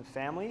breakdowns within the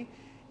family,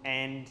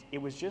 and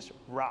it was just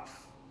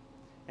rough.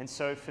 And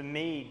so for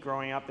me,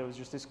 growing up, there was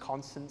just this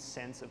constant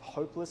sense of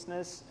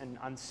hopelessness and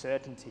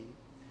uncertainty.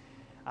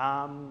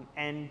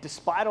 And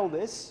despite all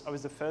this, I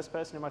was the first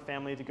person in my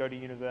family to go to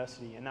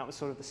university, and that was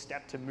sort of the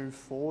step to move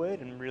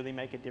forward and really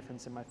make a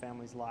difference in my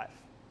family's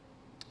life.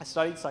 I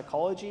studied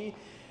psychology,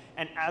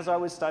 and as I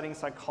was studying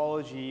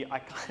psychology, I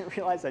kind of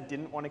realized I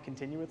didn't want to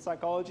continue with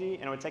psychology,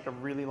 and it would take a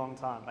really long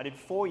time. I did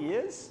 4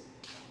 years,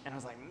 and I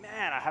was like,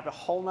 man, I have a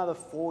whole nother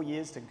 4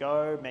 years to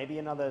go, maybe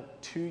another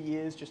 2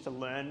 years just to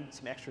learn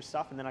some extra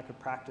stuff, and then I could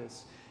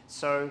practice.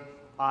 So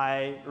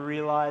I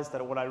realized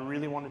that what I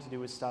really wanted to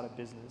do was start a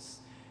business.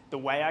 The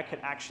way I could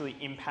actually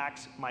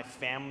impact my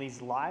family's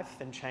life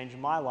and change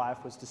my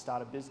life was to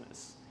start a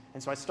business.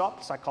 And so I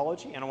stopped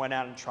psychology and I went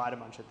out and tried a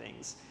bunch of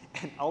things.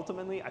 And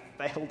ultimately, I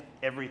failed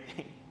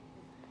everything.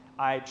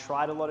 I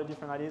tried a lot of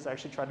different ideas. I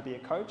actually tried to be a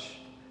coach.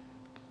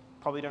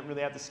 Probably don't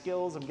really have the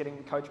skills. I'm getting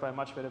coached by a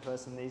much better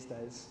person these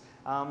days.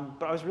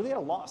 But I was really at a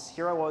loss.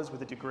 Here I was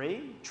with a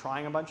degree,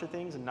 trying a bunch of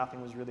things, and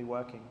nothing was really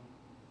working.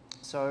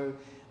 So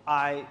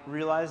I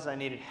realized I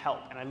needed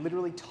help, and I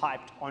literally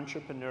typed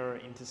entrepreneur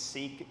into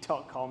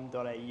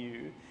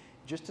seek.com.au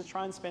just to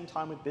try and spend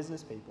time with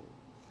business people.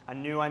 I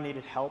knew I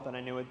needed help, and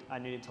I knew I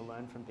needed to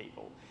learn from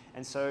people.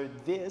 And so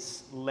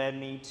this led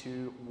me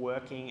to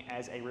working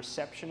as a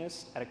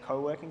receptionist at a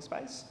co-working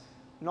space.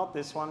 Not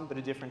this one, but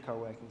a different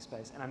co-working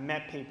space. And I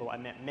met people, I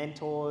met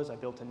mentors, I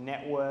built a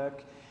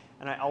network,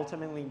 and I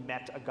ultimately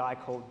met a guy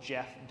called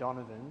Jeff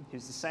Donovan,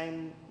 who's the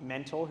same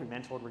mentor who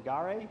mentored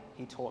Rugare.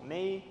 He taught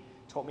me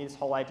this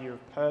whole idea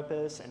of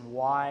purpose and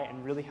why,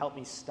 and really helped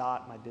me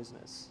start my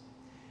business.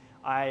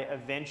 I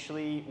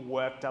eventually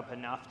worked up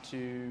enough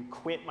to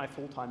quit my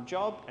full-time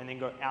job and then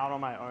go out on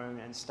my own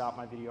and start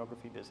my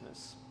videography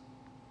business.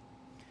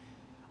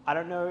 I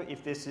don't know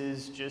if this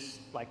is just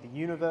like the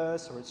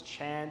universe or it's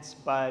chance,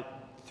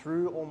 but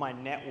through all my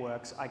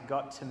networks, I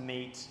got to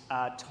meet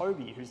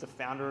Toby, who's the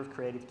founder of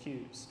Creative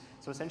Cubes.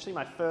 So essentially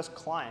my first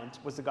client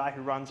was the guy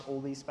who runs all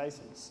these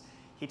spaces.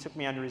 He took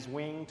me under his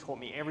wing, taught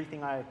me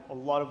a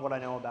lot of what I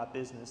know about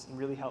business, and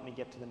really helped me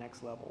get to the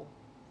next level.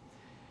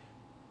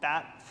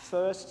 That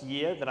first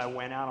year that I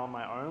went out on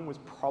my own was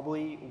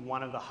probably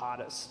one of the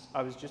hardest.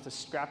 I was just a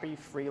scrappy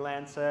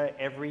freelancer.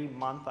 Every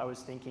month I was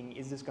thinking,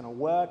 is this going to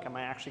work? Am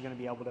I actually going to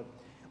be able to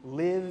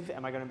live?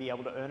 Am I going to be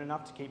able to earn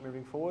enough to keep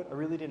moving forward? I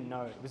really didn't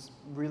know. It was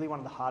really one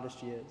of the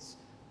hardest years.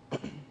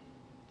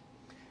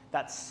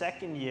 That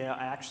second year,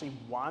 I actually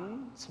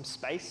won some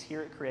space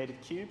here at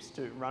Creative Cubes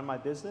to run my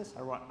business.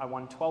 I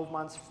won 12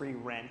 months free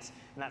rent,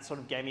 and that sort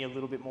of gave me a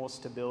little bit more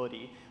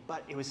stability.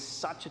 But it was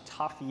such a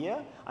tough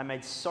year. I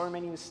made so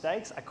many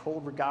mistakes. I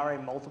called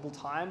Rugare multiple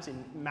times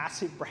in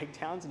massive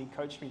breakdowns, and he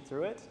coached me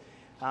through it.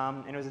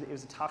 And it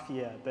was a tough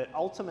year. But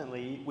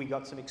ultimately, we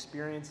got some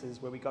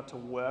experiences where we got to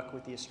work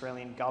with the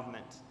Australian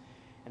government,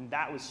 and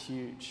that was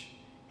huge.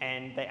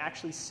 And they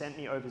actually sent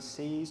me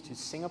overseas to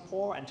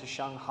Singapore and to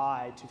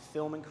Shanghai to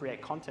film and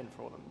create content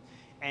for them.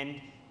 And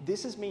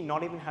this is me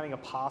not even having a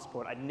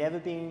passport. I'd never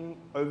been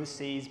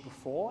overseas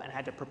before and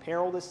had to prepare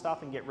all this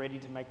stuff and get ready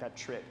to make that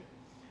trip.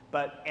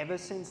 But ever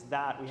since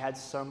that, we had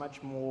so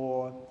much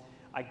more,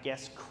 I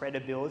guess,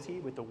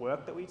 credibility with the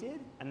work that we did,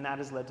 and that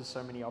has led to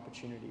so many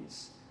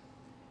opportunities.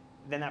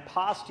 Then that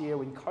past year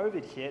when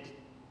COVID hit,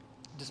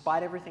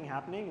 despite everything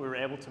happening, we were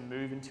able to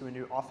move into a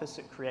new office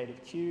at Creative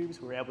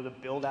Cubes. We were able to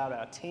build out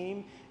our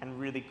team and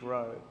really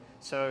grow.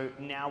 So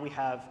now we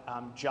have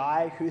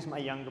Jai, who's my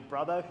younger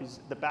brother, who's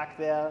at the back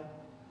there.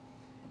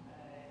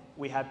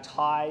 We have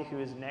Ty, who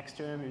is next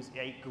to him, who's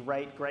a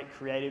great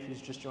creative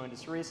who's just joined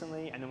us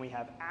recently. And then we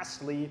have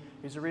Ashley,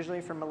 who's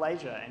originally from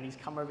Malaysia, and he's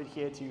come over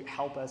here to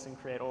help us and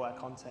create all our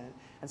content.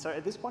 And so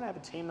at this point, I have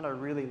a team that I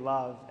really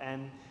love.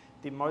 And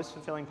the most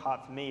fulfilling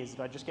part for me is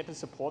that I just get to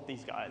support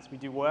these guys. We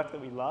do work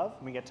that we love,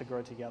 and we get to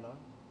grow together.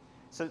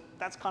 So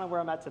that's kind of where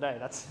I'm at today.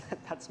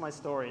 That's my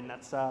story, and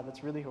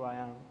that's really who I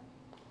am.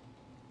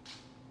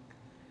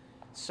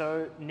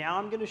 So now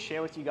I'm going to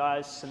share with you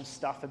guys some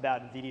stuff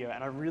about video,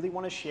 and I really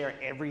want to share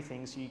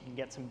everything so you can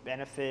get some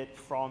benefit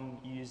from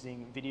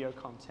using video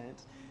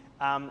content.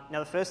 Now,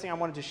 the first thing I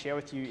wanted to share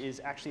with you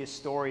is actually a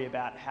story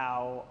about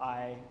how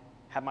I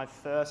had my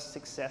first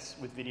success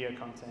with video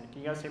content.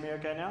 Can you guys hear me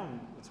okay now? I'm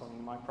talking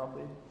to the mic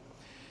properly.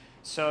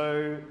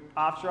 So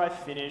after I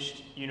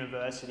finished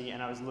university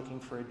and I was looking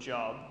for a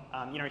job,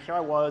 here I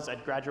was,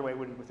 I'd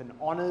graduated with an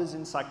honors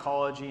in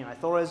psychology, and I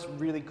thought it was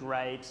really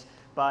great,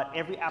 but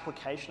every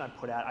application I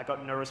put out, I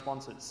got no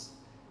responses.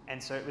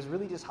 And so it was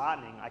really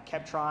disheartening. I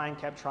kept trying,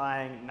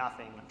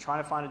 nothing. I'm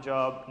trying to find a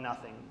job,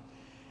 nothing.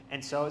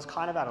 And so I was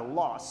kind of at a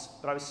loss,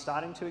 but I was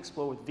starting to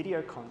explore with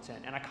video content,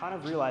 and I kind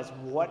of realized,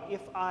 what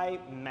if I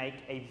make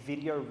a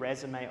video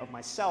resume of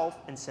myself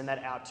and send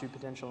that out to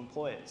potential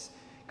employers?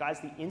 Guys,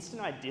 the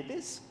instant I did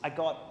this, I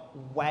got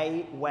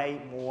way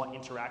more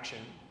interaction.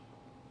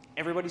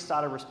 Everybody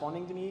started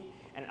responding to me,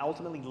 and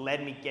ultimately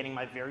led me getting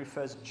my very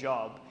first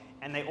job.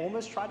 And they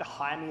almost tried to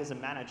hire me as a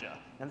manager.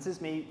 And this is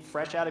me,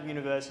 fresh out of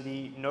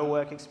university, no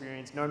work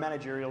experience, no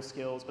managerial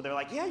skills, but they were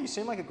like, yeah, you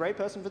seem like a great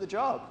person for the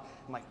job.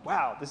 I'm like,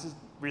 wow, this is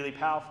really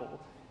powerful.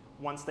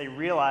 Once they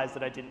realized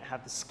that I didn't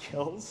have the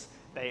skills,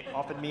 they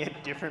offered me a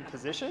different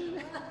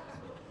position.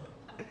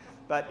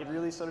 But it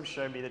really sort of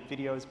showed me that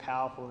video is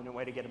powerful in a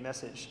way to get a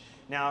message.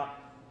 Now,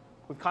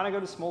 we've kind of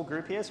got a small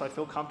group here, so I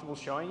feel comfortable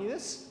showing you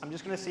this. I'm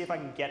just going to see if I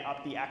can get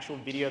up the actual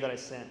video that I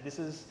sent. This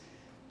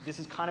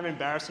is kind of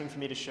embarrassing for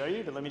me to show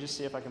you, but let me just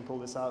see if I can pull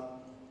this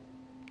up.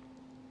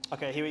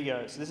 Okay, here we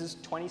go. So this is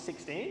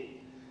 2016.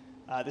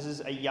 This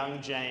is a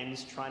young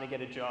James trying to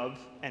get a job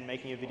and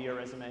making a video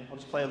resume. I'll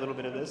just play a little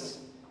bit of this.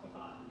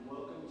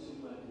 Welcome to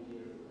my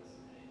video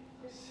resume.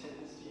 I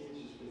sent this to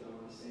you just because I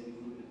want to save you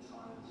a little bit of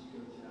time as you go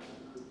through that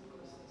recruitment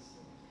process.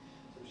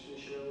 So I'm just going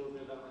to share a little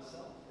bit about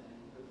myself and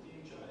hopefully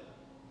you enjoy it.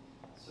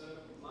 So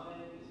my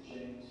name is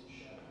James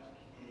Shadrack,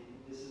 and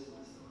this is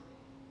my story.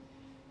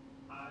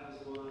 I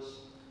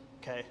was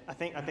Okay, I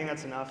think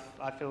that's enough.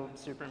 I feel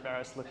super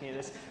embarrassed looking at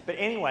this. But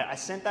anyway, I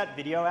sent that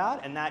video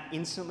out and that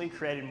instantly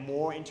created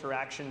more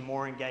interaction,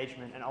 more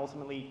engagement, and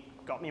ultimately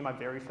got me my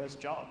very first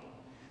job.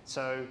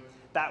 So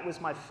that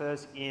was my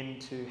first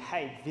into,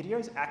 hey, video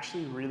is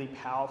actually really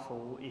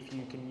powerful if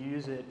you can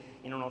use it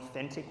in an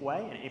authentic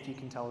way and if you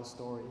can tell a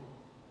story.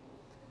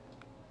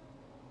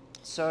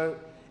 So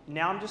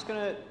now I'm just going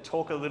to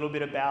talk a little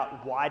bit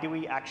about why do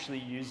we actually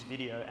use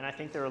video. And I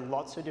think there are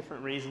lots of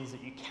different reasons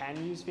that you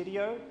can use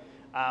video.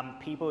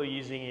 People are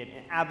using it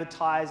in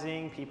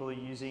advertising, people are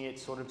using it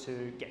sort of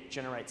to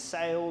generate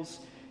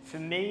sales. For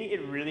me,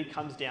 it really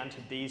comes down to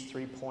these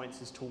 3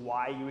 points as to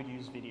why you would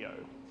use video.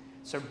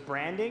 So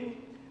branding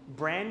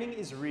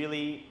is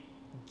really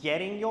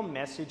getting your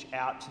message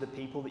out to the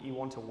people that you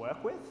want to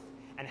work with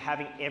and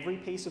having every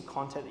piece of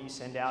content that you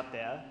send out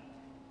there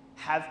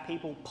have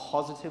people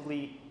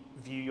positively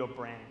view your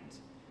brand.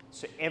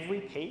 So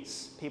every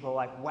piece, people are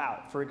like,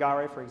 wow, for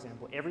Rugare, for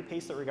example, every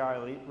piece that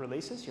Rugare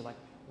releases, you're like,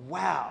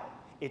 wow,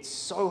 it's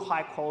so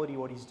high quality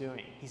what he's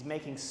doing. He's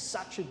making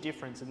such a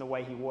difference in the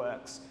way he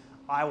works.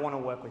 I want to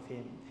work with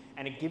him.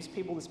 And it gives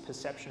people this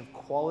perception of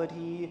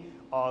quality,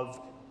 of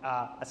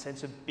a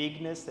sense of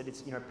bigness, that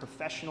it's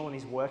professional and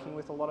he's working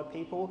with a lot of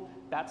people.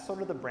 That's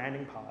sort of the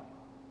branding part.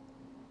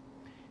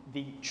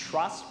 The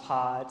trust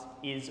part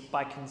is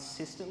by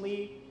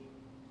consistently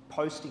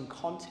posting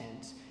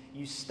content,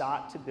 you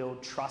start to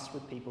build trust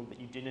with people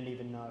that you didn't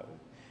even know.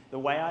 The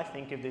way I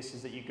think of this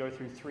is that you go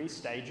through 3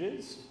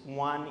 stages.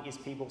 One is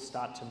people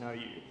start to know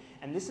you.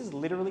 And this is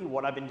literally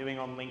what I've been doing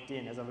on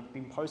LinkedIn. As I've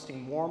been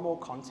posting more and more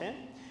content,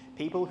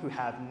 people who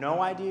have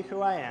no idea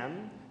who I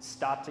am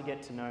start to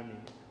get to know me.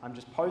 I'm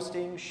just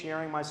posting,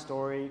 sharing my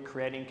story,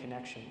 creating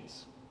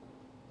connections.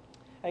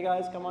 Hey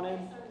guys, come on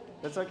in.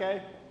 That's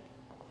okay?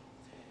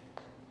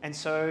 And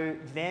so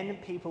then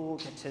people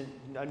get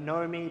to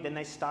know me, then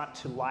they start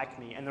to like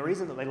me. And the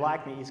reason that they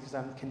like me is because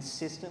I'm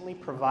consistently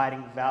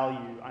providing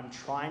value. I'm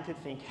trying to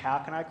think, how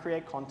can I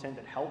create content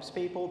that helps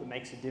people, that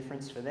makes a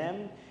difference for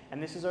them?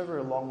 And this is over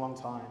a long, long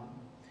time.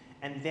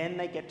 And then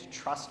they get to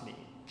trust me.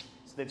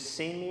 So they've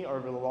seen me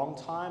over a long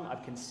time.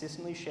 I've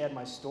consistently shared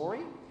my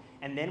story.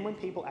 And then when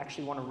people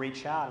actually want to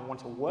reach out and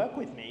want to work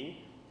with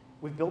me,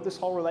 we've built this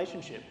whole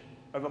relationship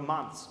over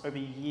months, over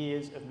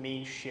years of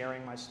me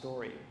sharing my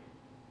story.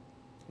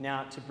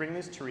 Now, to bring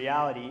this to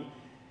reality,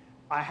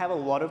 I have a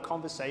lot of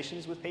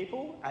conversations with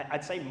people.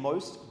 I'd say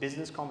most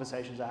business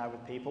conversations I have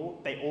with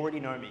people, they already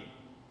know me.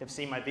 They've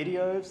seen my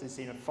videos, they've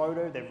seen a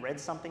photo, they've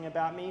read something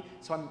about me,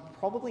 so I'm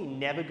probably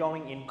never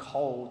going in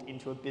cold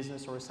into a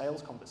business or a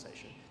sales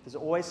conversation. There's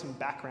always some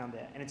background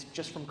there, and it's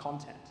just from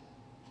content.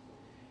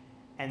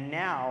 And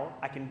now,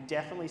 I can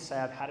definitely say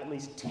I've had at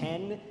least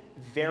 10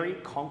 very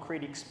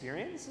concrete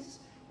experiences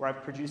where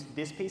I've produced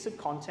this piece of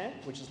content,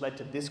 which has led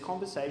to this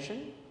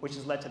conversation, which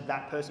has led to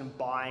that person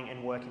buying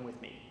and working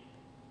with me.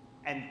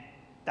 And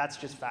that's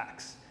just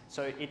facts.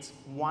 So it's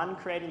one,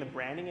 creating the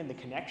branding and the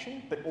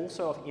connection, but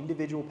also of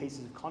individual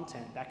pieces of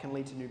content that can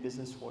lead to new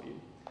business for you.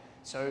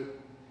 So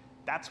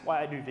that's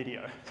why I do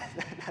video.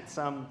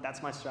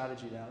 That's my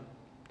strategy now.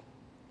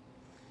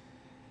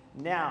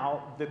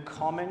 Now, the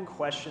common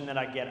question that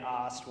I get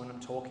asked when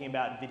I'm talking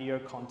about video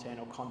content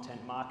or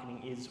content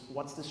marketing is,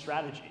 what's the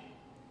strategy?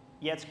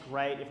 Yeah, it's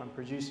great if I'm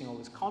producing all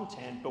this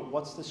content, but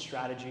what's the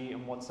strategy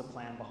and what's the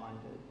plan behind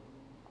it?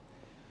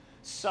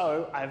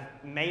 So I've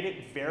made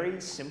it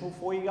very simple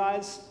for you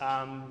guys,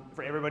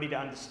 for everybody to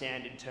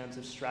understand in terms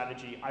of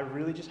strategy. I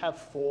really just have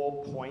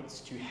 4 points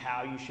to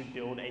how you should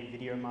build a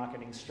video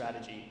marketing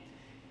strategy.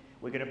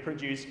 We're going to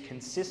produce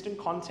consistent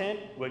content,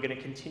 we're going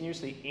to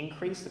continuously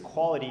increase the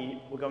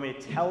quality, we're going to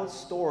tell a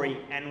story,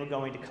 and we're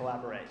going to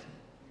collaborate.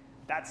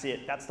 That's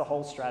it. That's the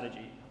whole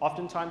strategy.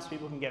 Oftentimes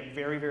people can get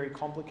very, very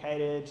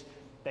complicated.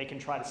 They can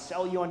try to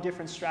sell you on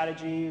different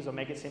strategies or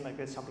make it seem like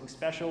there's something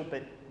special,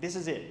 but this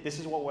is it. This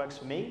is what works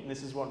for me, and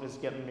this is what is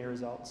getting me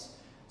results.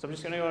 So I'm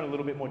just going to go in a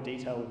little bit more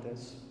detail with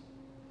this.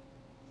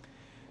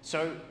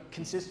 So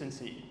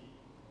consistency.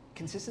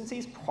 Consistency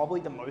is probably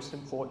the most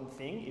important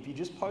thing. If you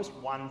just post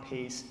one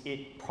piece,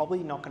 it's probably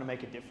not going to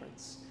make a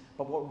difference.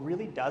 But what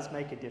really does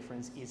make a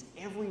difference is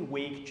every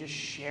week just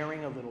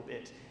sharing a little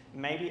bit.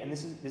 Maybe, and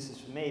this is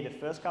for me, the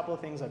first couple of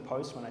things I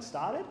post when I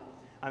started,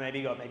 I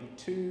maybe got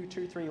two,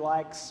 3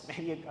 likes,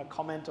 maybe a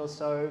comment or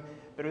so,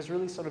 but it was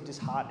really sort of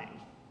disheartening.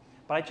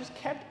 But I just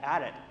kept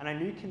at it, and I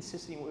knew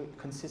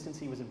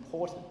consistency was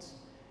important.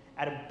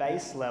 At a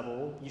base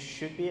level, you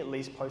should be at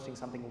least posting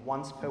something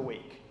once per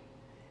week.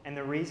 And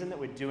the reason that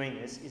we're doing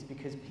this is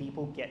because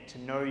people get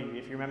to know you.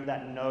 If you remember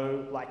that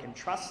know, like, and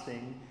trust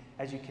thing,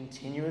 as you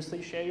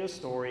continuously share your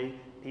story,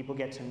 people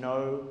get to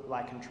know,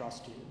 like, and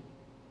trust you.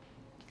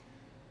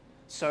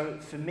 So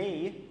for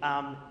me,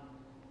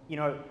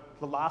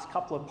 the last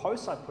couple of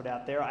posts I put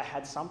out there, I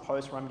had some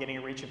posts where I'm getting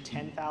a reach of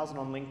 10,000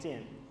 on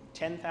LinkedIn.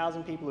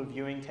 10,000 people are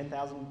viewing,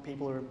 10,000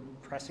 people are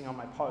pressing on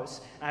my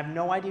posts, and I have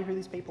no idea who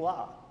these people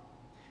are.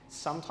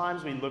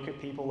 Sometimes we look at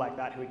people like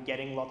that who are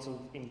getting lots of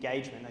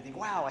engagement, and I think,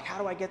 wow, like, how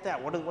do I get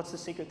that? What's the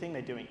secret thing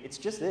they're doing? It's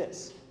just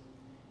this.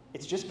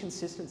 It's just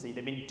consistency.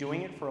 They've been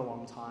doing it for a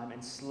long time,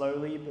 and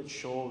slowly but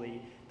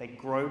surely they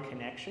grow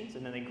connections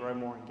and then they grow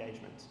more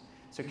engagement.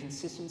 So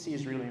consistency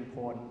is really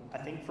important. I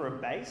think for a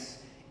base,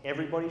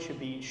 everybody should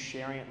be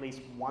sharing at least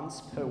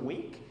once per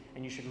week,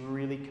 and you should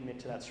really commit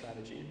to that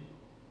strategy.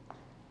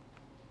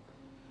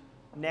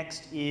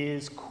 Next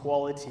is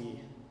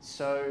quality.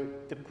 So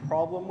the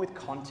problem with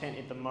content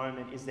at the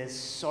moment is there's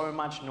so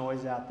much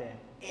noise out there.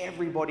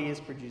 Everybody is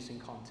producing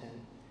content.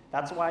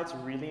 That's why it's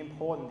really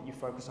important that you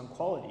focus on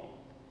quality.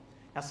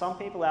 Now, some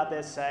people out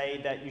there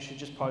say that you should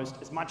just post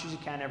as much as you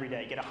can every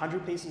day. Get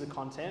 100 pieces of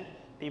content,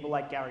 people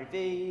like Gary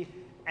Vee,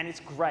 and it's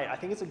great. I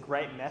think it's a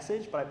great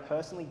message, but I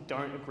personally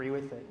don't agree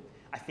with it.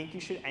 I think you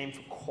should aim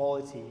for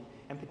quality,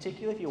 and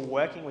particularly if you're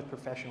working with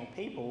professional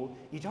people,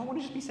 you don't want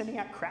to just be sending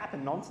out crap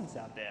and nonsense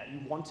out there. You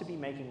want to be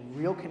making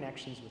real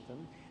connections with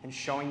them and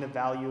showing the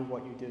value of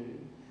what you do.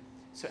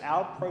 So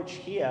our approach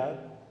here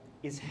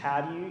is,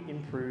 how do you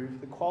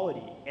improve the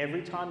quality?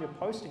 Every time you're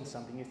posting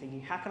something, you're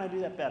thinking, how can I do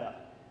that better?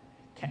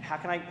 How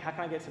can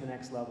I get to the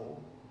next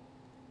level?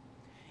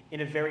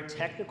 In a very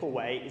technical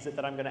way, is it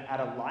that I'm going to add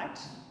a light?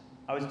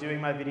 I was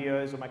doing my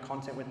videos or my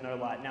content with no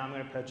light. Now I'm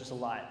going to purchase a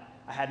light.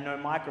 I had no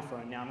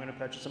microphone. Now I'm going to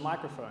purchase a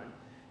microphone.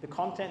 The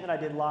content that I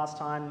did last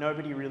time,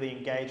 nobody really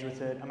engaged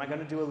with it. Am I going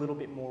to do a little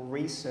bit more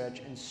research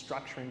and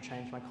structure and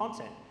change my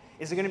content?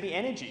 Is there going to be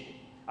energy?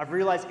 I've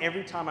realized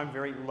every time I'm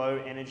very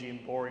low energy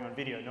and boring on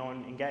video, no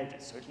one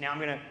engages. So now I'm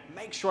going to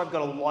make sure I've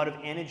got a lot of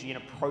energy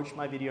and approach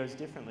my videos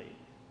differently.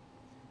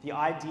 The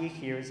idea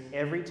here is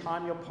every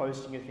time you're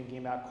posting, you're thinking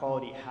about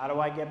quality. How do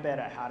I get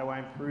better? How do I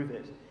improve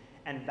it?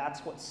 And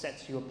that's what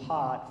sets you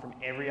apart from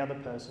every other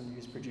person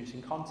who's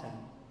producing content.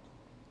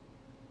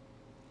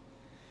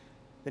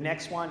 The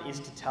next one is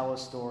to tell a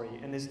story.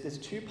 And there's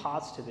two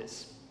parts to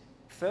this.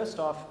 First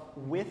off,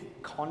 with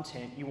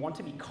content, you want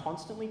to be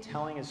constantly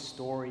telling a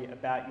story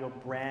about your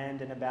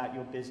brand and about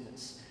your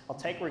business. I'll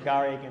take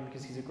Rugare again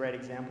because he's a great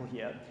example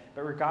here.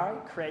 But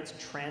Rugare creates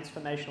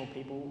transformational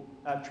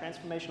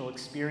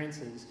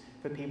experiences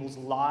for people's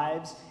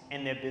lives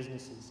and their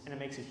businesses, and it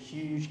makes a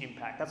huge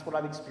impact. That's what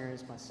I've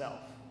experienced myself.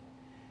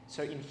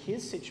 So in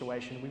his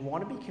situation, we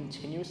want to be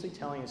continuously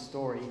telling a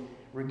story.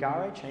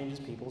 Rugare changes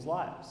people's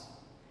lives.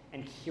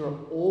 And here are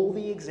all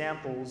the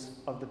examples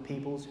of the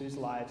people whose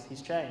lives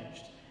he's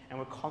changed. And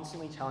we're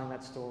constantly telling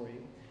that story,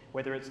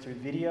 whether it's through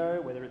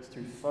video, whether it's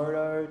through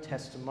photo,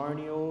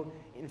 testimonial,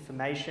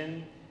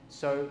 information.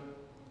 So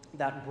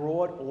that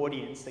broad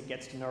audience that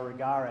gets to know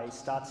Rugare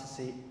starts to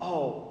see,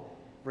 oh,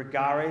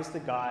 Rugare is the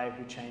guy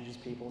who changes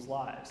people's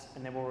lives,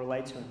 and then we'll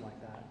relate to him like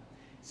that.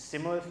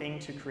 Similar thing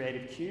to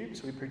Creative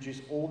Cubes. We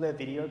produce all their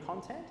video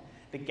content.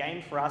 The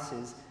game for us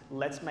is,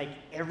 let's make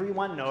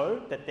everyone know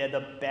that they're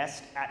the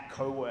best at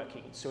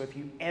co-working. So if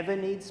you ever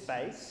need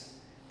space,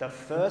 the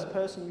first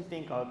person you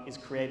think of is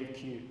Creative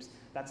Cubes.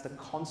 That's the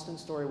constant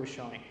story we're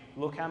showing.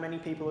 Look how many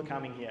people are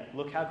coming here.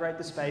 Look how great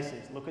the space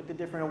is. Look at the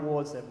different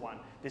awards they've won.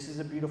 This is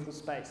a beautiful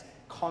space.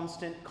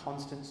 Constant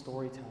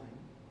storytelling.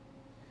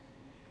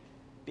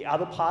 The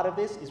other part of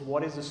this is,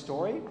 what is a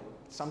story?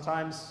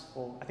 Sometimes,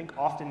 or I think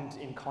often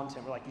in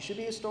content, we're like, you should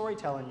be a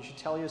storyteller and you should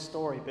tell your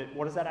story, but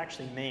what does that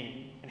actually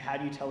mean? And how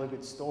do you tell a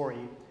good story?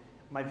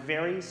 My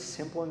very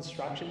simple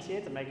instructions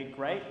here to make it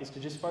great is to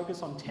just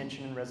focus on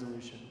tension and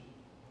resolution.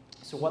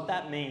 So what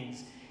that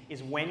means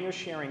is, when you're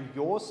sharing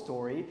your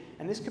story,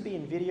 and this could be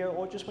in video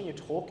or just when you're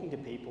talking to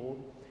people,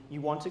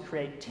 you want to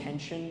create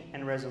tension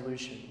and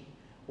resolution.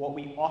 What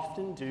we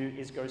often do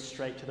is go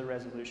straight to the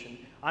resolution.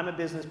 I'm a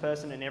business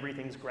person and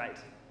everything's great.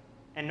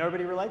 And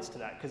nobody relates to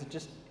that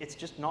because it's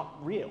just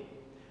not real.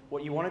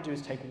 What you want to do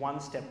is take one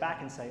step back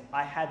and say,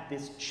 I had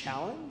this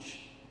challenge,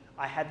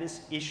 I had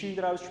this issue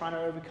that I was trying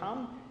to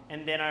overcome,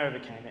 and then I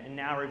overcame it, and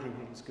now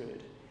everything's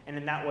good. And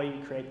in that way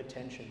you create the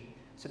tension.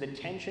 So the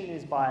tension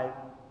is by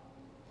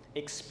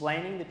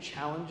explaining the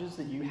challenges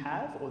that you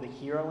have, or the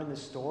hero in the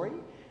story,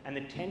 and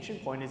the tension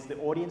point is the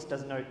audience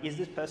doesn't know, is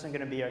this person going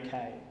to be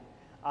okay?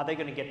 Are they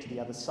going to get to the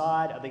other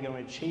side? Are they going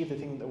to achieve the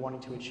thing that they're wanting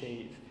to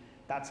achieve?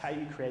 That's how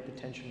you create the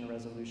tension and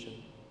resolution.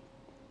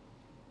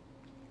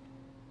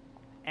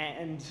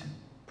 And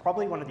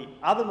probably one of the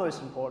other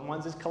most important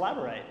ones is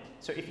collaborate.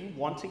 So if you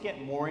want to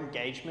get more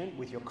engagement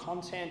with your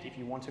content, if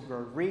you want to grow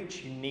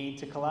reach, you need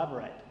to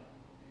collaborate.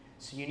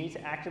 So you need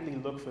to actively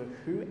look for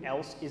who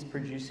else is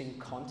producing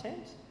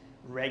content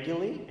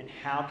regularly and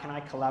how can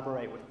I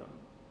collaborate with them.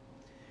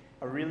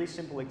 A really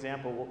simple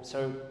example,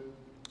 so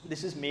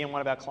this is me and one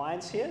of our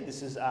clients here.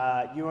 This is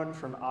Ewan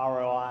from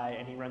ROI,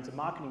 and he runs a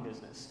marketing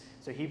business.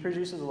 So he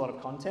produces a lot of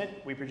content.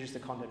 We produce the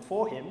content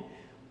for him,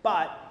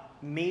 but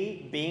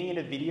me being in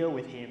a video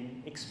with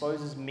him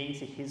exposes me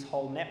to his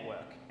whole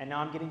network. And now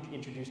I'm getting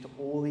introduced to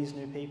all these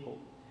new people.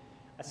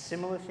 A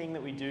similar thing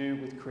that we do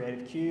with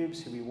Creative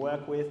Cubes, who we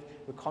work with,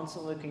 we're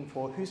constantly looking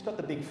for who's got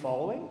the big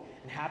following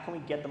and how can we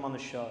get them on the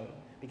show,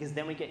 because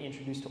then we get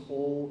introduced to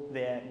all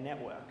their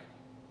network.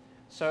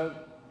 So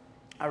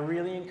I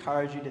really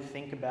encourage you to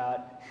think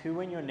about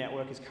who in your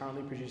network is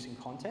currently producing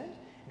content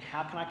and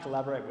how can I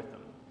collaborate with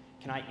them.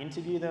 Can I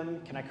interview them?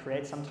 Can I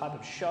create some type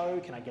of show?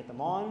 Can I get them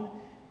on?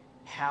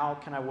 How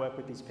can I work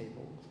with these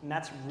people? And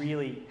that's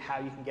really how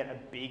you can get a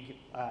big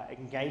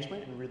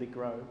engagement and really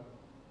grow.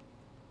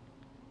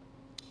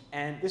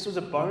 And this was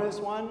a bonus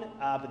one,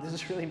 but this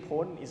is really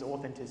important, is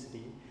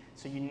authenticity.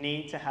 So you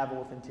need to have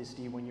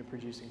authenticity when you're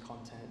producing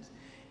content.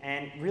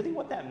 And really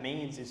what that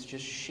means is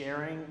just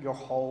sharing your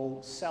whole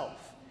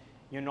self.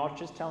 You're not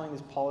just telling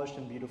this polished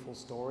and beautiful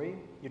story,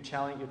 you're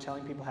telling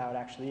people how it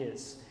actually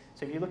is.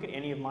 So if you look at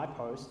any of my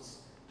posts,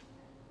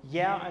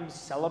 yeah, I'm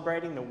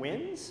celebrating the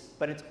wins,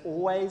 but it's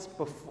always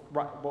before,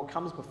 what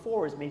comes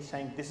before is me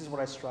saying, this is what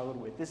I struggled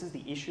with. This is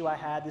the issue I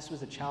had. This was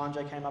the challenge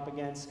I came up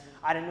against.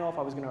 I didn't know if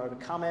I was going to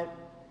overcome it.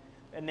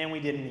 And then we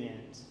did in the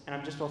end. And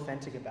I'm just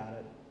authentic about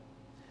it.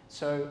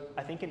 So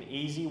I think an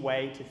easy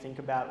way to think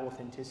about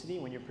authenticity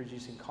when you're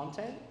producing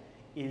content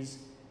is,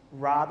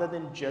 rather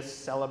than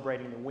just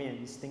celebrating the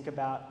wins, think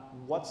about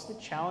what's the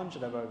challenge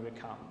that I've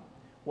overcome?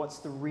 What's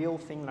the real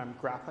thing that I'm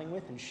grappling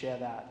with, and share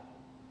that.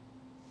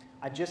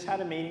 I just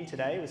had a meeting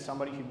today with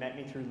somebody who met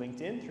me through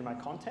LinkedIn, through my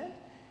content,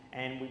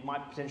 and we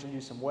might potentially do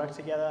some work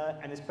together.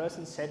 And this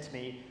person said to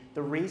me,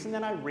 the reason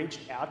that I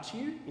reached out to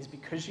you is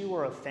because you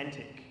were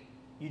authentic.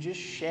 You just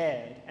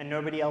shared, and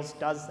nobody else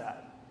does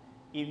that.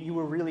 You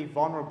were really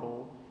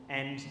vulnerable,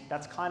 and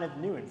that's kind of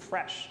new and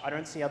fresh. I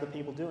don't see other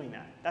people doing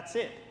that. That's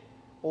it.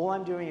 All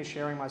I'm doing is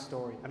sharing my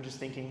story. I'm just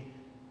thinking,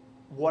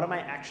 what am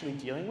I actually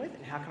dealing with,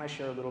 and how can I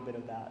share a little bit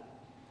of that?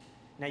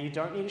 Now, you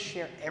don't need to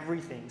share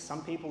everything.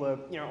 Some people are,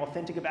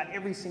 authentic about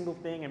every single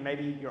thing, and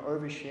maybe you're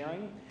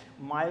oversharing.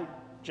 My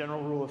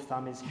general rule of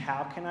thumb is,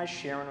 how can I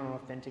share in an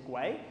authentic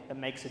way that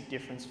makes a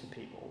difference for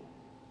people?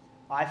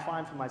 I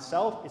find for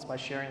myself, it's by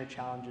sharing the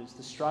challenges,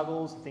 the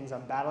struggles, the things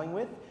I'm battling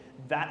with,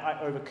 that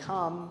I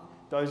overcome.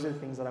 Those are the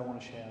things that I want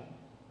to share.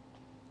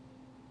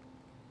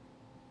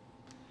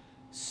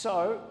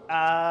 So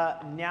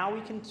now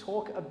we can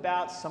talk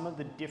about some of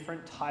the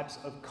different types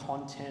of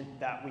content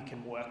that we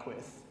can work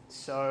with.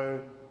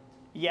 So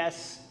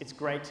yes, it's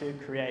great to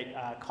create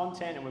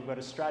content, and we've got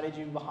a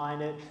strategy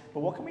behind it, but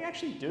what can we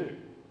actually do?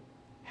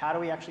 How do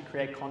we actually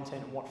create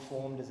content, and what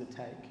form does it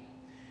take?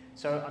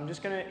 So I'm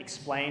just going to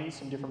explain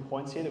some different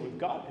points here that we've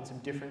got, and some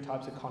different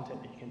types of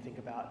content that you can think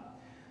about.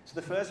 So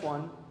the first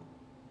one,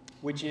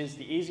 which is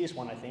the easiest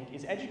one I think,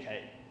 is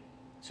educate.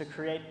 So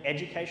create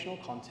educational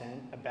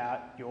content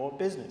about your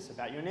business,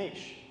 about your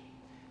niche.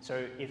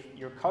 So if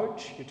you're a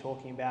coach, you're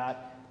talking about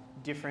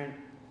different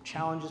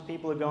challenges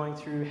people are going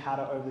through, how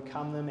to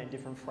overcome them, and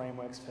different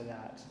frameworks for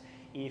that.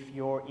 If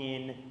you're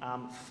in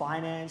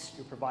finance,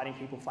 you're providing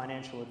people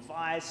financial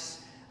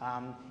advice.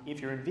 If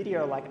you're in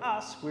video like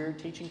us, we're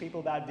teaching people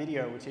about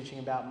video, we're teaching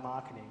about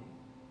marketing.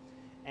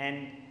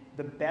 And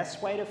the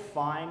best way to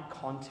find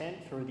content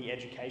through the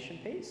education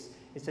piece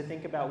is to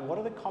think about, what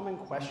are the common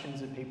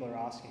questions that people are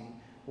asking?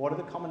 What are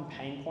the common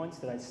pain points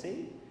that I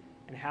see?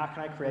 And how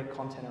can I create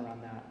content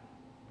around that?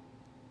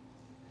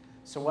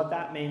 So what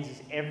that means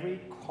is every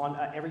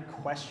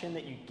question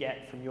that you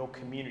get from your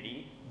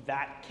community,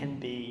 that can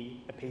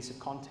be a piece of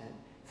content.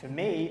 For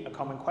me, a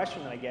common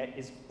question that I get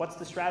is, what's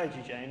the strategy,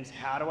 James?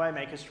 How do I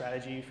make a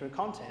strategy for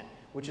content?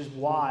 Which is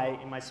why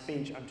in my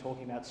speech I'm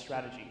talking about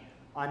strategy.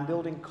 I'm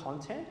building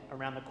content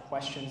around the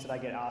questions that I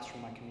get asked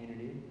from my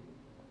community.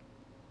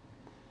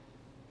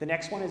 The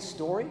next one is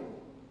story.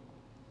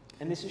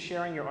 And this is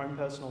sharing your own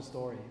personal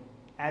story.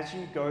 As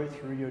you go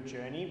through your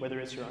journey, whether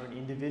it's your own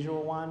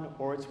individual one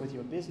or it's with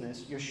your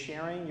business, you're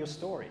sharing your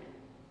story.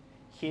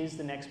 Here's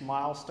the next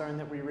milestone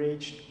that we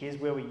reached. Here's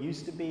where we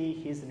used to be.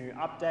 Here's the new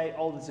update.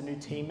 Oh, there's a new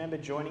team member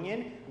joining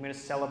in. I'm going to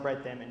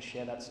celebrate them and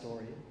share that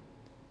story.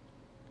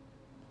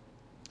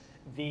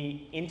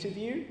 The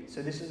interview,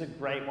 so this is a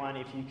great one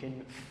if you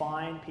can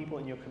find people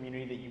in your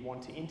community that you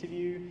want to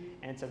interview,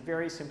 and it's a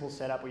very simple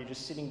setup where you're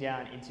just sitting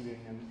down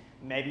interviewing them.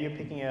 Maybe you're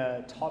picking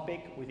a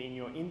topic within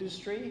your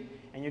industry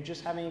and you're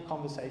just having a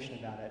conversation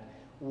about it.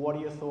 What are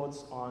your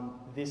thoughts on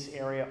this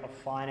area of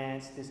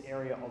finance, this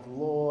area of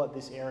law,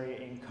 this area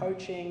in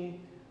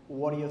coaching?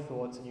 What are your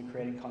thoughts? And you're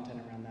creating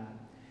content around that.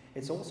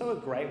 It's also a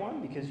great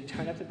one because you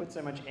don't have to put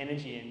so much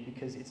energy in,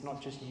 because it's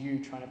not just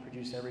you trying to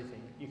produce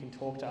everything. You can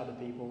talk to other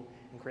people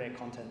and create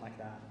content like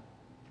that.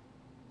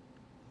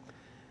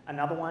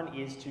 Another one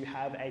is to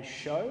have a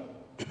show.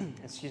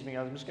 Excuse me,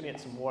 I'm just going to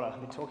get some water. I've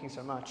been talking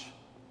so much.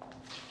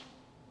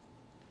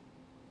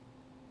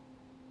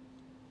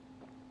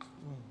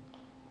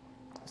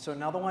 So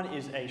another one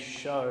is a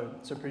show.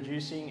 So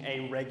producing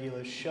a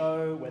regular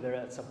show, whether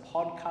it's a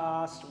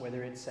podcast,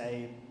 whether it's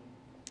a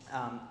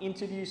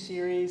interview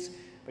series,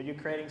 but you're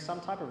creating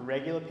some type of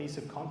regular piece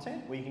of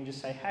content where you can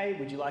just say, hey,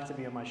 would you like to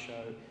be on my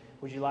show?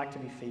 Would you like to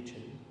be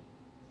featured?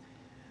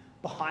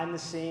 Behind the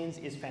scenes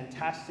is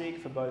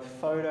fantastic for both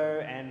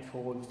photo and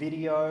for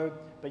video,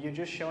 but you're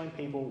just showing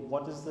people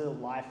what does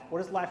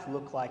life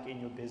look like in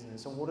your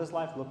business, and what does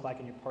life look like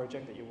in your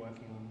project that you're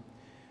working on.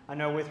 I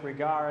know with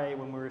Rugare,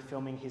 when we were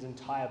filming his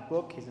entire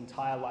book, his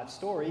entire life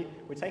story,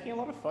 we're taking a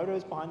lot of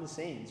photos behind the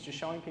scenes, just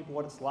showing people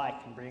what it's like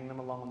and bringing them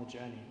along on the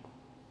journey.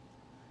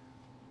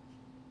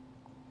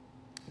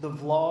 The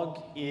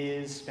vlog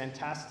is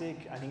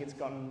fantastic. I think it's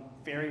gotten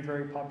very,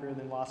 very popular in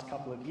the last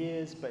couple of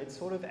years, but it's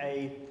sort of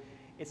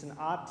It's an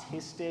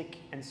artistic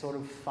and sort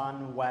of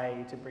fun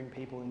way to bring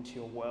people into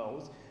your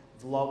world.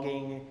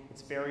 Vlogging,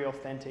 it's very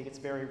authentic, it's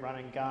very run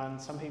and gun.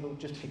 Some people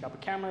just pick up a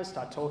camera,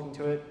 start talking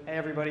to it. Hey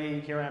everybody,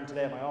 here I am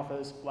today at my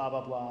office, blah,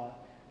 blah, blah.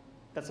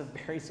 That's a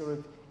very sort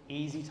of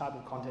easy type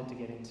of content to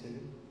get into.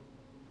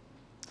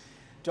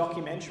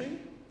 Documentary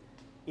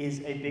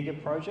is a bigger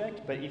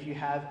project, but if you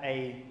have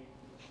a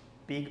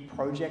big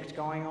project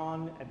going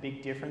on, a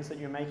big difference that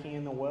you're making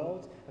in the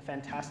world, a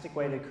fantastic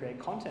way to create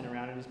content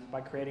around it is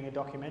by creating a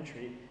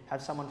documentary. Have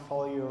someone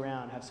follow you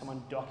around, have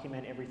someone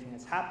document everything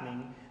that's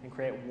happening and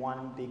create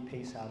one big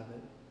piece out of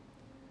it.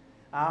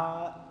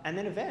 And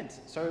then event.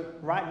 So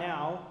right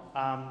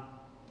now,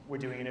 we're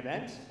doing an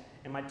event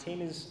and my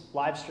team is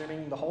live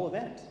streaming the whole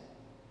event.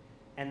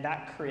 And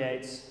that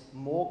creates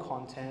more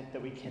content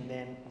that we can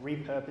then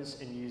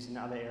repurpose and use in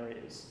other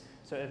areas.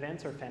 So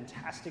events are a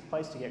fantastic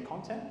place to get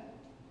content.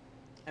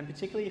 And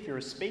particularly if you're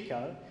a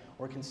speaker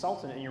or a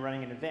consultant and you're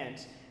running an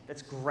event,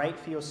 that's great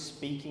for your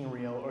speaking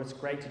reel, or it's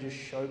great to just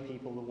show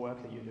people the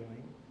work that you're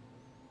doing.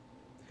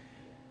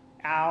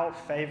 Our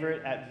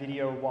favorite at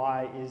Video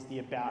Y is the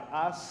About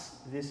Us.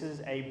 This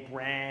is a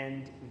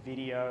brand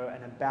video,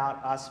 an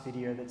About Us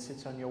video that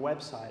sits on your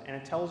website, and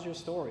it tells your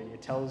story.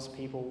 It tells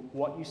people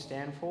what you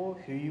stand for,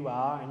 who you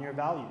are, and your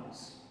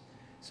values.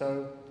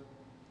 So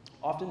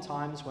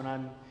oftentimes when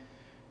I'm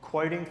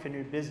quoting for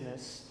new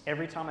business,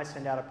 every time I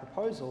send out a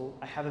proposal,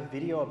 I have a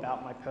video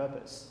about my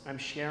purpose. I'm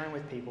sharing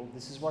with people,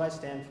 this is what I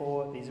stand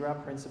for, these are our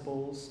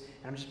principles,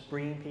 and I'm just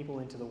bringing people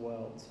into the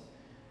world.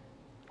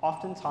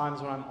 Oftentimes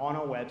when I'm on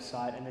a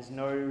website and there's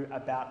no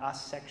About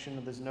Us section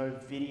or there's no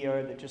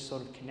video that just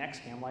sort of connects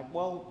me, I'm like,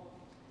 well,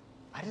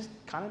 I just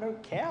kind of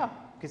don't care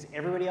because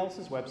everybody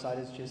else's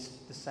website is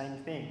just the same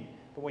thing.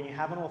 But when you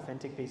have an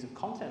authentic piece of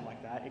content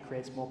like that, it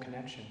creates more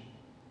connection.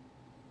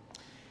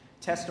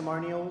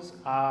 Testimonials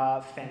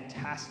are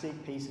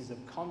fantastic pieces of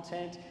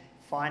content.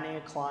 Finding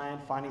a client,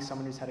 finding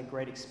someone who's had a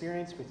great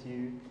experience with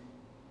you,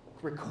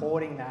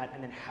 recording that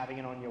and then having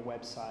it on your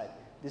website.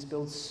 This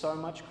builds so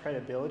much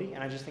credibility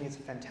and I just think it's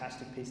a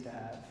fantastic piece to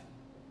have.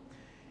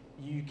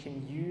 You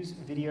can use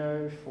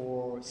video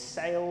for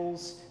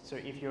sales. So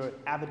if you're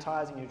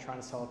advertising, you're trying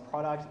to sell a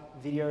product,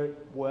 video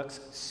works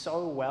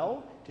so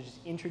well to just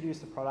introduce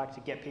the product, to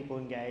get people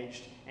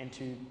engaged and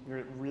to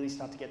really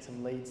start to get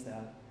some leads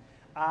there.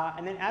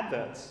 And then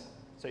adverts.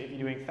 So if you're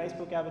doing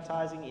Facebook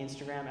advertising,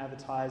 Instagram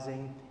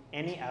advertising,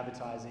 any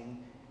advertising,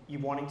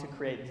 you're wanting to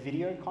create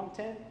video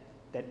content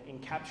that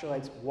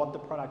encapsulates what the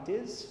product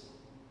is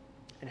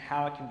and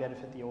how it can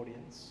benefit the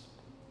audience.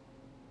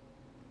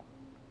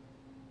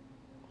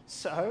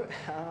 So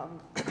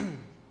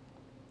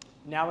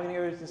now we're going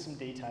to go into some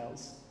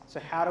details. So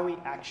how do we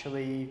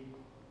actually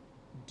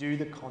do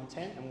the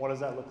content and what does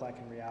that look like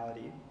in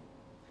reality?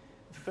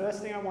 The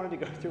first thing I wanted to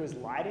go through is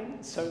lighting.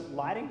 So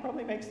lighting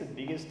probably makes the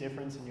biggest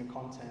difference in your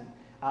content.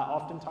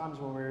 Oftentimes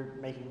when we're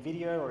making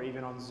video or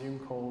even on Zoom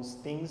calls,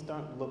 things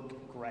don't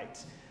look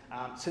great.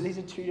 So these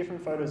are two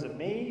different photos of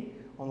me.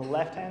 On the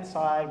left-hand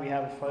side, we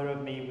have a photo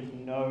of me with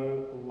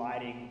no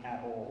lighting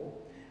at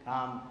all.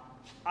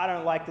 I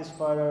don't like this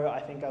photo. I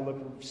think I look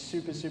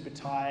super, super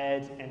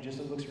tired and just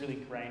it looks really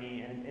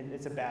grainy and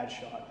it's a bad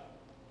shot.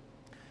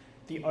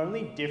 The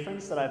only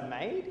difference that I've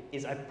made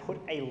is I put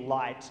a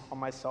light on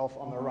myself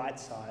on the right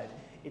side.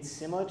 It's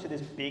similar to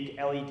this big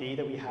LED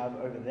that we have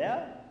over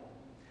there,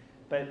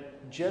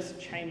 but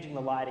just changing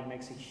the lighting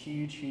makes a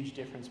huge, huge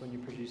difference when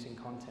you're producing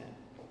content.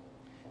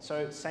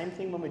 So same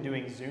thing when we're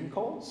doing Zoom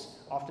calls.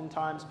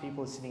 Oftentimes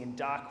people are sitting in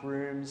dark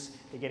rooms,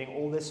 they're getting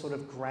all this sort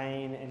of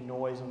grain and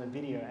noise on the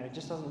video and it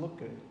just doesn't look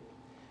good.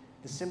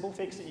 The simple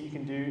fix that you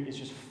can do is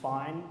just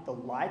find the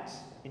light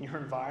in your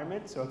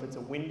environment. So if it's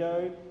a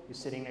window, you're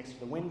sitting next to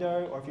the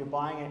window, or if you're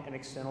buying an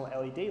external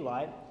LED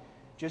light,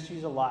 just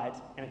use a light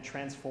and it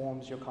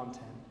transforms your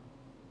content.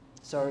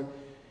 So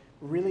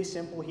really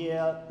simple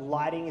here,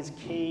 lighting is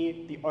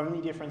key. The only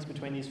difference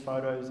between these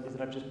photos is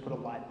that I've just put a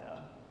light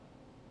there.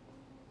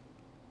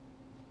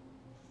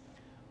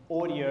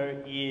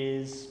 Audio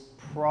is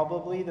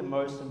probably the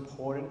most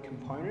important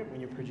component when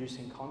you're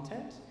producing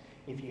content.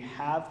 If you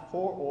have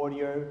poor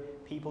audio,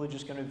 people are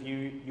just going to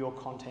view your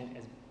content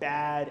as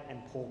bad and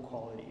poor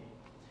quality.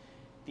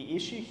 The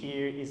issue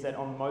here is that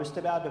on most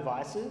of our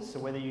devices, so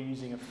whether you're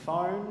using a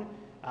phone,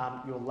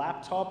 your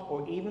laptop,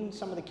 or even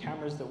some of the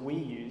cameras that we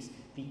use,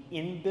 the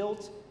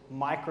inbuilt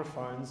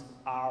microphones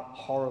are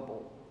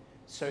horrible.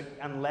 So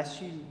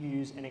unless you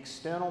use an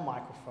external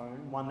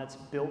microphone, one that's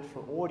built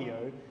for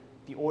audio,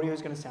 the audio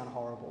is going to sound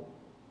horrible.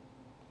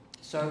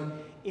 So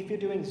if you're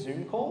doing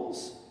Zoom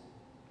calls,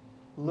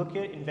 look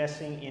at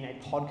investing in a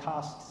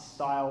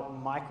podcast-style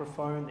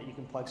microphone that you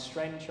can plug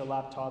straight into your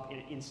laptop.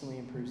 It instantly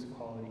improves the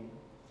quality.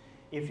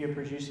 If you're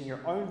producing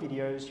your own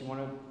videos, you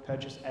want to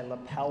purchase a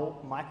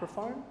lapel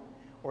microphone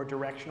or a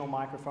directional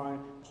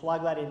microphone,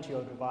 plug that into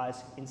your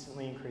device,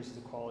 instantly increases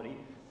the quality.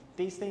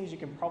 These things you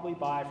can probably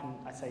buy from,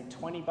 I'd say,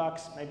 20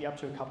 bucks, maybe up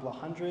to a couple of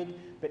hundred,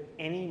 but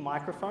any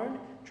microphone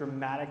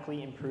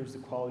dramatically improves the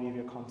quality of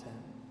your content.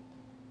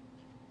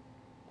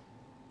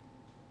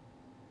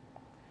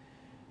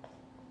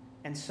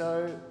 And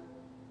so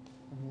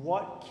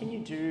what can you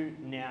do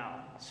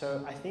now?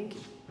 So I think,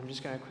 I'm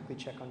just going to quickly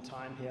check on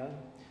time here.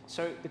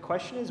 So the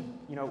question is,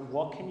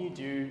 what can you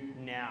do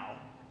now?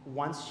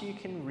 Once you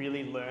can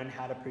really learn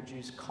how to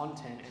produce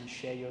content and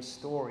share your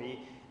story,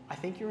 I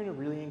think you're in a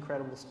really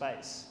incredible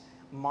space.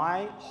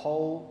 My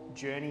whole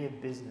journey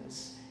of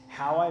business,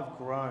 how I've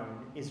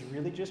grown, is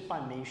really just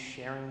by me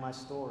sharing my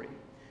story.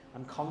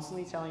 I'm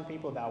constantly telling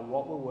people about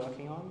what we're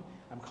working on.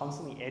 I'm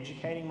constantly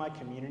educating my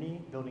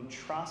community, building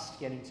trust,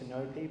 getting to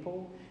know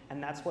people,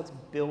 and that's what's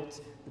built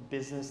the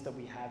business that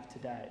we have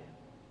today.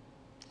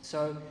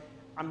 So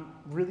I'm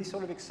really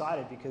sort of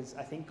excited because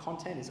I think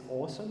content is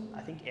awesome.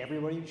 I think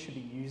everybody should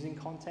be using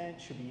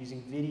content, should be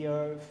using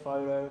video,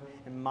 photo,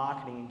 and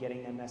marketing and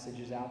getting their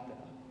messages out there.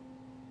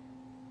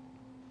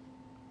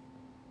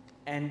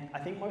 And I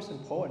think most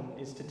important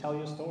is to tell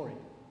your story.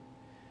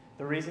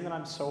 The reason that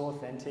I'm so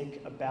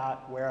authentic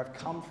about where I've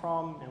come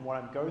from and what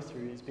I go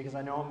through is because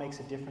I know it makes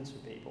a difference for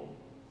people.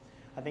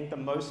 I think the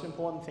most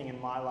important thing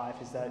in my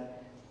life is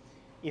that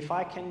if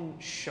I can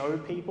show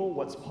people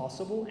what's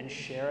possible and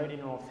share it in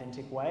an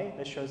authentic way,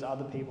 that shows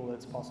other people that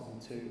it's possible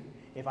too.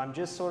 If I'm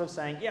just sort of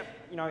saying, yep,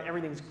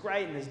 everything's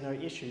great and there's no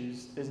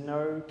issues, there's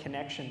no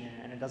connection there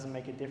and it doesn't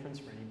make a difference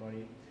for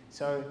anybody.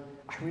 So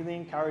I really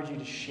encourage you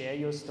to share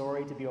your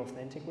story, to be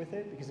authentic with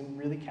it, because it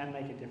really can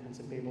make a difference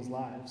in people's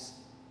lives.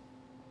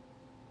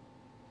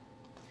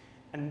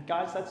 And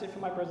guys, that's it for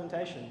my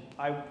presentation.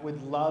 I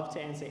would love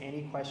to answer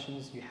any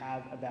questions you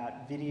have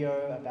about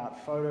video,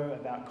 about photo,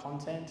 about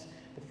content.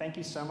 But thank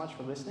you so much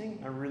for listening.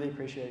 I really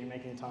appreciate you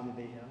making the time to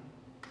be here.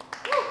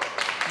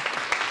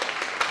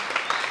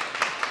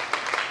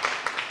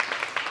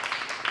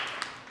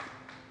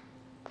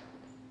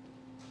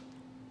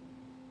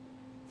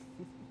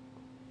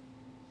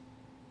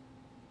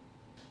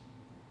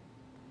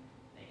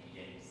 Thank you,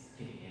 James.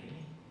 Can you hear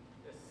me?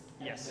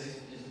 Yes. So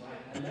just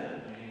right. Hello,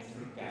 my name is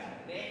Rugare,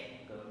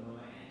 Gomo,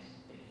 and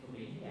thank you for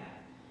being here.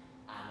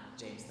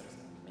 James, that was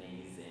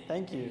amazing.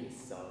 Thank you. Thank you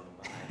so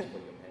much for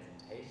your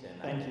presentation.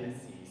 Thank I've you. never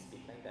seen you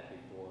speak like that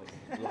before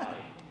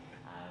live.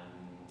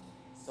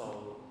 So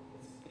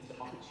it's the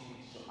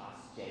opportunity to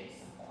ask James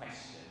some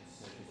questions.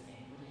 So does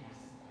anybody have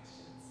some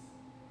questions?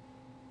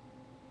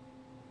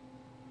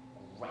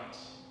 Great.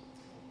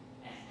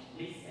 And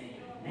please say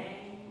your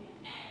name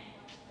and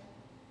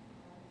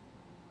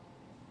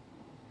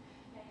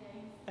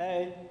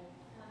Hey.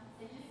 So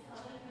just a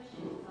little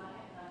question because I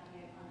have done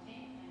video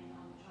content and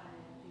I'm trying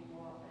to do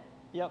more of it.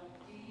 Yep.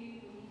 Do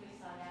you, when you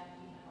first start out,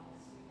 do you have a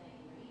script that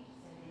you read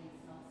so then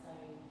it's not so,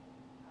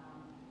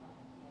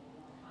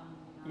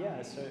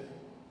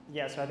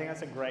 So I think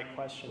that's a great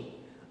question.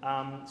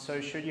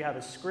 So should you have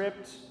a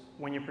script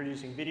when you're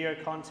producing video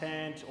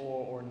content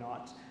or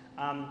not?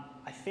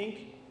 I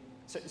think,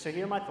 so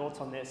here are my thoughts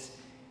on this.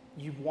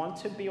 You want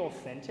to be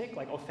authentic.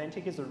 Like,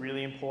 authentic is a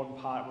really important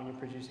part when you're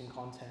producing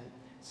content.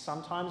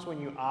 Sometimes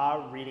when you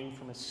are reading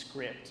from a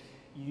script,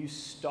 you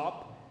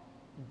stop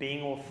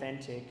being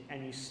authentic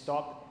and you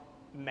stop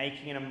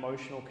making an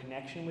emotional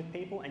connection with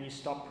people and you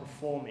stop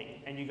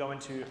performing and you go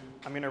into,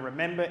 I'm going to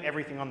remember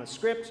everything on the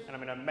script and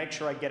I'm going to make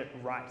sure I get it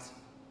right.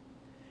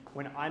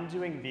 When I'm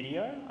doing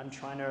video, I'm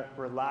trying to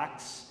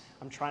relax,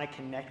 I'm trying to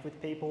connect with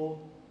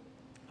people,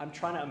 I'm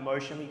trying to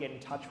emotionally get in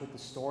touch with the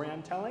story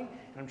I'm telling,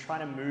 and I'm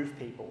trying to move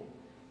people.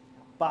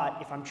 But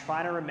if I'm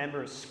trying to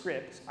remember a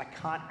script, I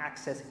can't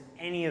access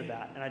any of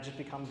that and I just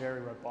become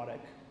very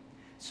robotic.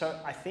 So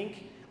I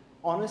think,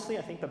 honestly,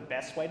 I think the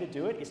best way to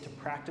do it is to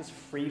practice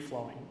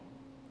free-flowing.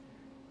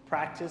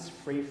 Practice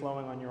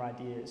free-flowing on your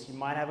ideas. You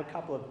might have a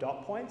couple of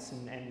dot points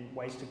and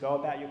ways to go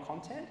about your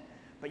content,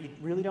 but you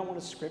really don't want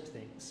to script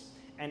things.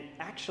 And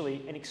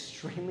actually, an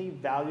extremely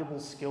valuable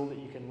skill that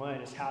you can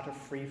learn is how to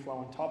free-flow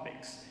on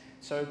topics.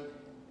 So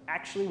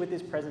actually with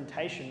this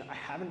presentation, I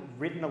haven't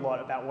written a lot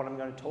about what I'm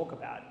going to talk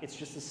about. It's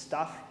just the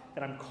stuff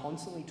that I'm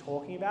constantly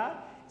talking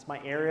about. It's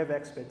my area of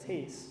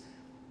expertise.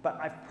 But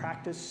I've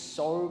practiced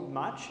so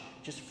much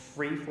just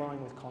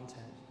free-flowing with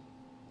content.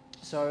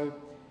 So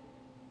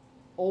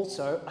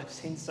also, I've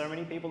seen so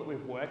many people that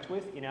we've worked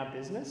with in our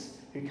business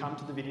who come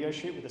to the video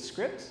shoot with a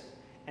script,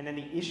 and then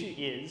the issue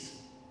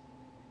is,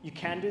 you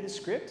can do the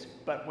script,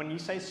 but when you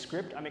say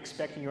script, I'm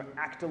expecting you're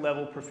actor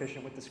level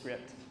proficient with the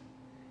script.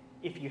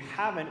 If you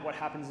haven't, what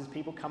happens is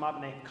people come up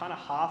and they kind of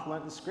half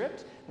learnt the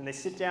script, and they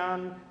sit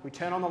down, we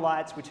turn on the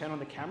lights, we turn on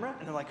the camera,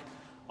 and they're like,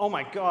 oh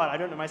my God, I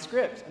don't know my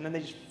script. And then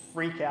they just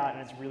freak out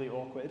and it's really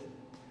awkward.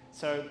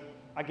 So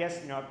I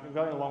guess, I'm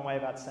going a long way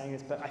about saying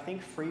this, but I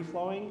think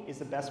free-flowing is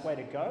the best way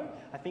to go.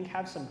 I think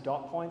have some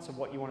dot points of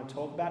what you want to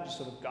talk about to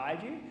sort of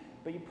guide you,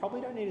 but you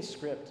probably don't need a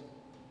script.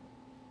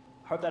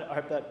 I hope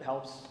that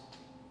helps.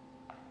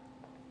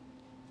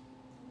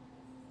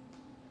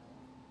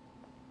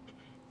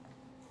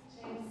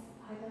 James,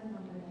 I don't know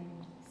whether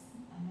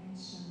I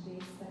mentioned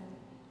this, but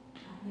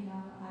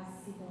I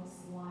see those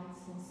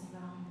lights, those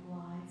surround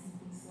lights and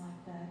things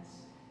like that.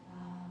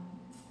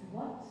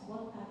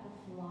 What type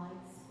of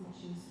lights would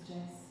you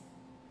suggest?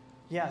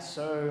 Yeah,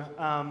 so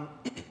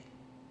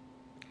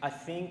I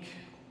think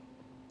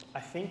I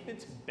think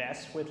it's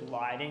best with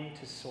lighting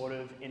to sort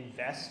of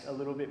invest a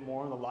little bit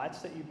more in the lights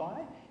that you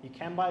buy. You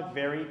can buy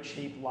very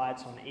cheap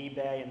lights on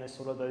eBay, and there's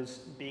sort of those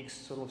big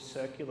sort of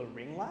circular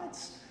ring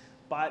lights,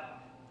 but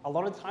a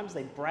lot of times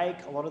they break,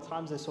 a lot of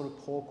times they're sort of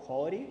poor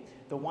quality.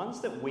 The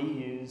ones that we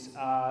use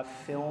are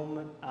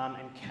film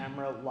and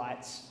camera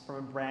lights from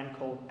a brand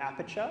called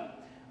Aperture.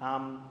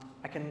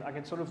 I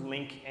can sort of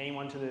link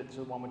anyone to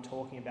the one we're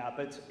talking about,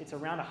 but it's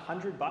around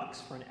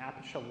 $100 for an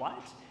Aperture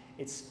light.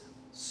 It's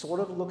sort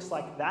of looks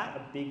like that,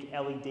 a big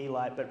LED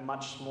light, but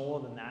much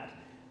smaller than that.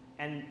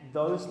 And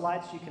those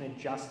lights, you can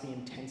adjust the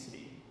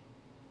intensity.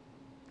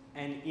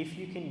 And if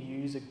you can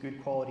use a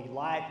good quality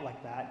light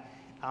like that,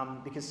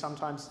 because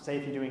sometimes, say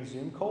if you're doing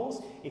Zoom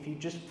calls, if you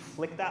just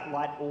flick that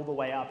light all the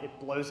way up, it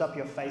blows up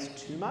your face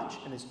too much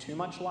and there's too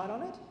much light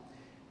on it.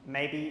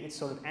 Maybe it's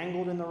sort of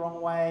angled in the wrong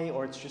way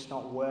or it's just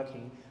not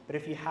working. But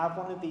if you have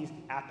one of these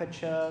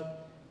Aperture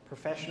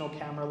professional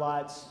camera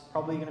lights,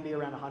 probably going to be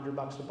around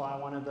 $100 to buy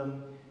one of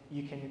them.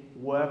 You can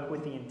work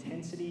with the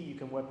intensity, you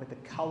can work with the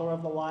color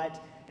of the light,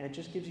 and it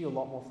just gives you a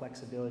lot more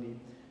flexibility.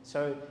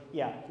 So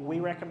yeah,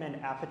 we recommend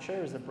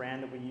Aperture as the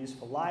brand that we use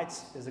for lights.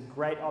 There's a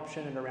great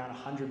option at around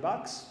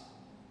 $100.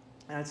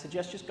 And I'd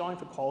suggest just going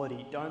for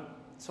quality. Don't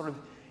sort of,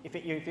 if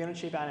you're going to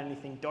cheap out on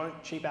anything,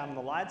 don't cheap out on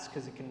the lights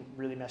because it can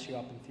really mess you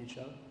up in the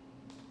future.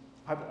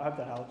 I hope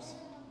that helps.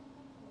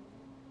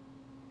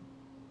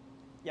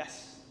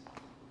 Yes?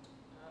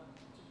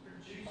 To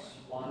produce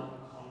one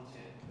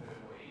content per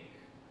week,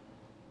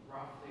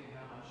 roughly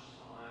how much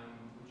time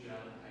would you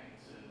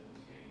allocate to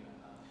getting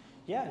that done?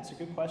 Yeah, it's a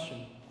good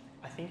question.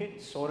 I think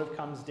it sort of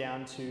comes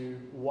down to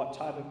what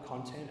type of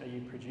content are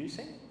you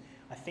producing.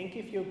 I think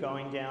if you're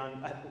going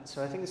down,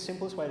 so I think the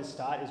simplest way to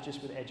start is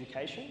just with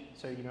education.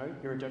 So, you know,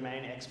 you're a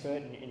domain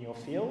expert in your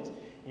field,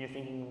 and you're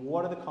thinking,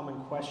 what are the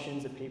common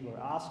questions that people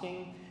are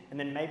asking? And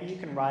then maybe you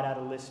can write out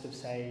a list of,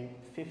 say,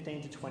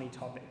 15 to 20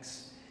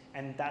 topics.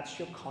 And that's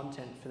your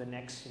content for the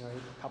next, you know,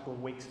 couple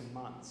of weeks and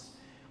months.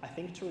 I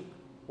think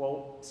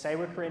well, say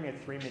we're creating a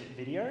 3-minute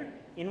video.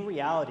 In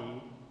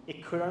reality,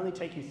 it could only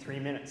take you 3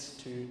 minutes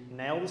to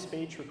nail the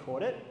speech,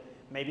 record it.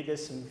 Maybe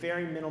there's some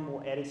very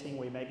minimal editing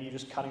where maybe you're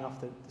just cutting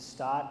off the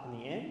start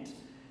and the end.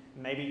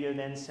 Maybe you're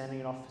then sending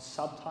it off for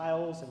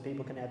subtitles and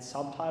people can add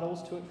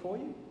subtitles to it for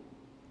you.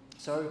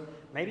 So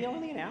maybe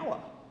only an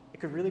hour. It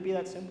could really be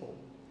that simple.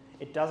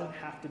 It doesn't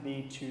have to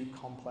be too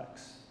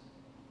complex.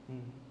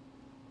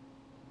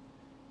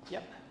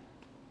 Yep.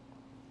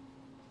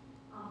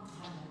 Hi, Nelson.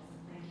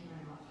 Thank you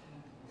very much for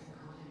the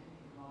content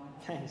you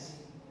provide. Thanks.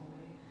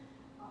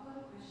 I've got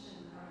a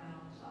question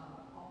around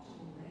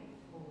optimal length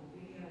for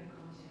video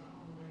content.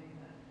 I'm aware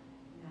that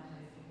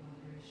nowadays people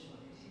have very short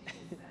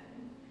attention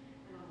spans,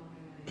 and I'm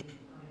wondering whether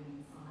you've got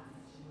any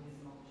insights as to what is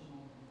the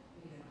optimal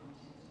video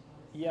content to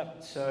post. Yep,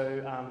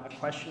 so a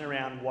question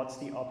around what's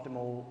the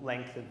optimal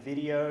length of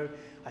video.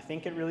 I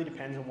think it really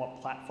depends on what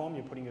platform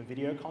you're putting your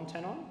video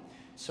content on.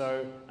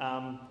 So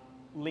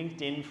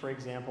LinkedIn, for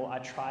example, I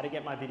try to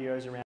get my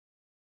videos around